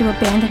tried to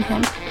abandon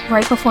him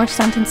right before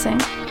sentencing.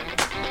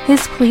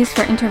 His pleas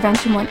for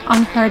intervention went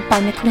unheard by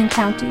McLean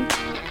County,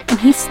 and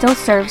he still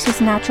serves his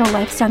natural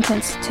life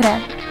sentence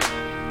today.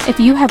 If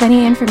you have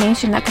any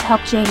information that could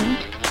help Jamie,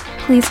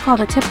 please call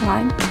the tip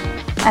line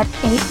at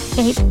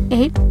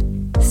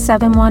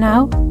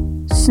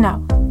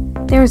 888-710-SNOW.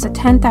 There is a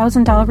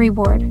 $10,000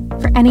 reward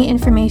for any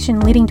information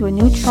leading to a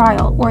new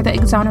trial or the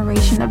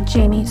exoneration of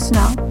Jamie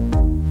Snow.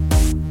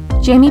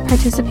 Jamie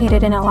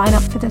participated in a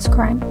lineup for this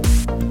crime,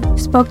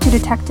 spoke to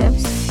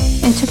detectives,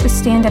 and took the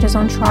stand at his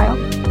own trial.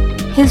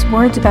 His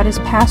words about his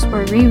past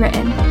were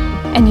rewritten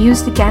and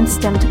used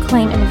against him to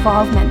claim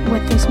involvement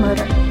with this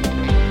murder.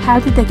 How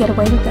did they get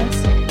away with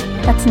this?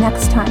 That's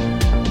next time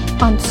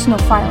on Snow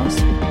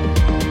Files.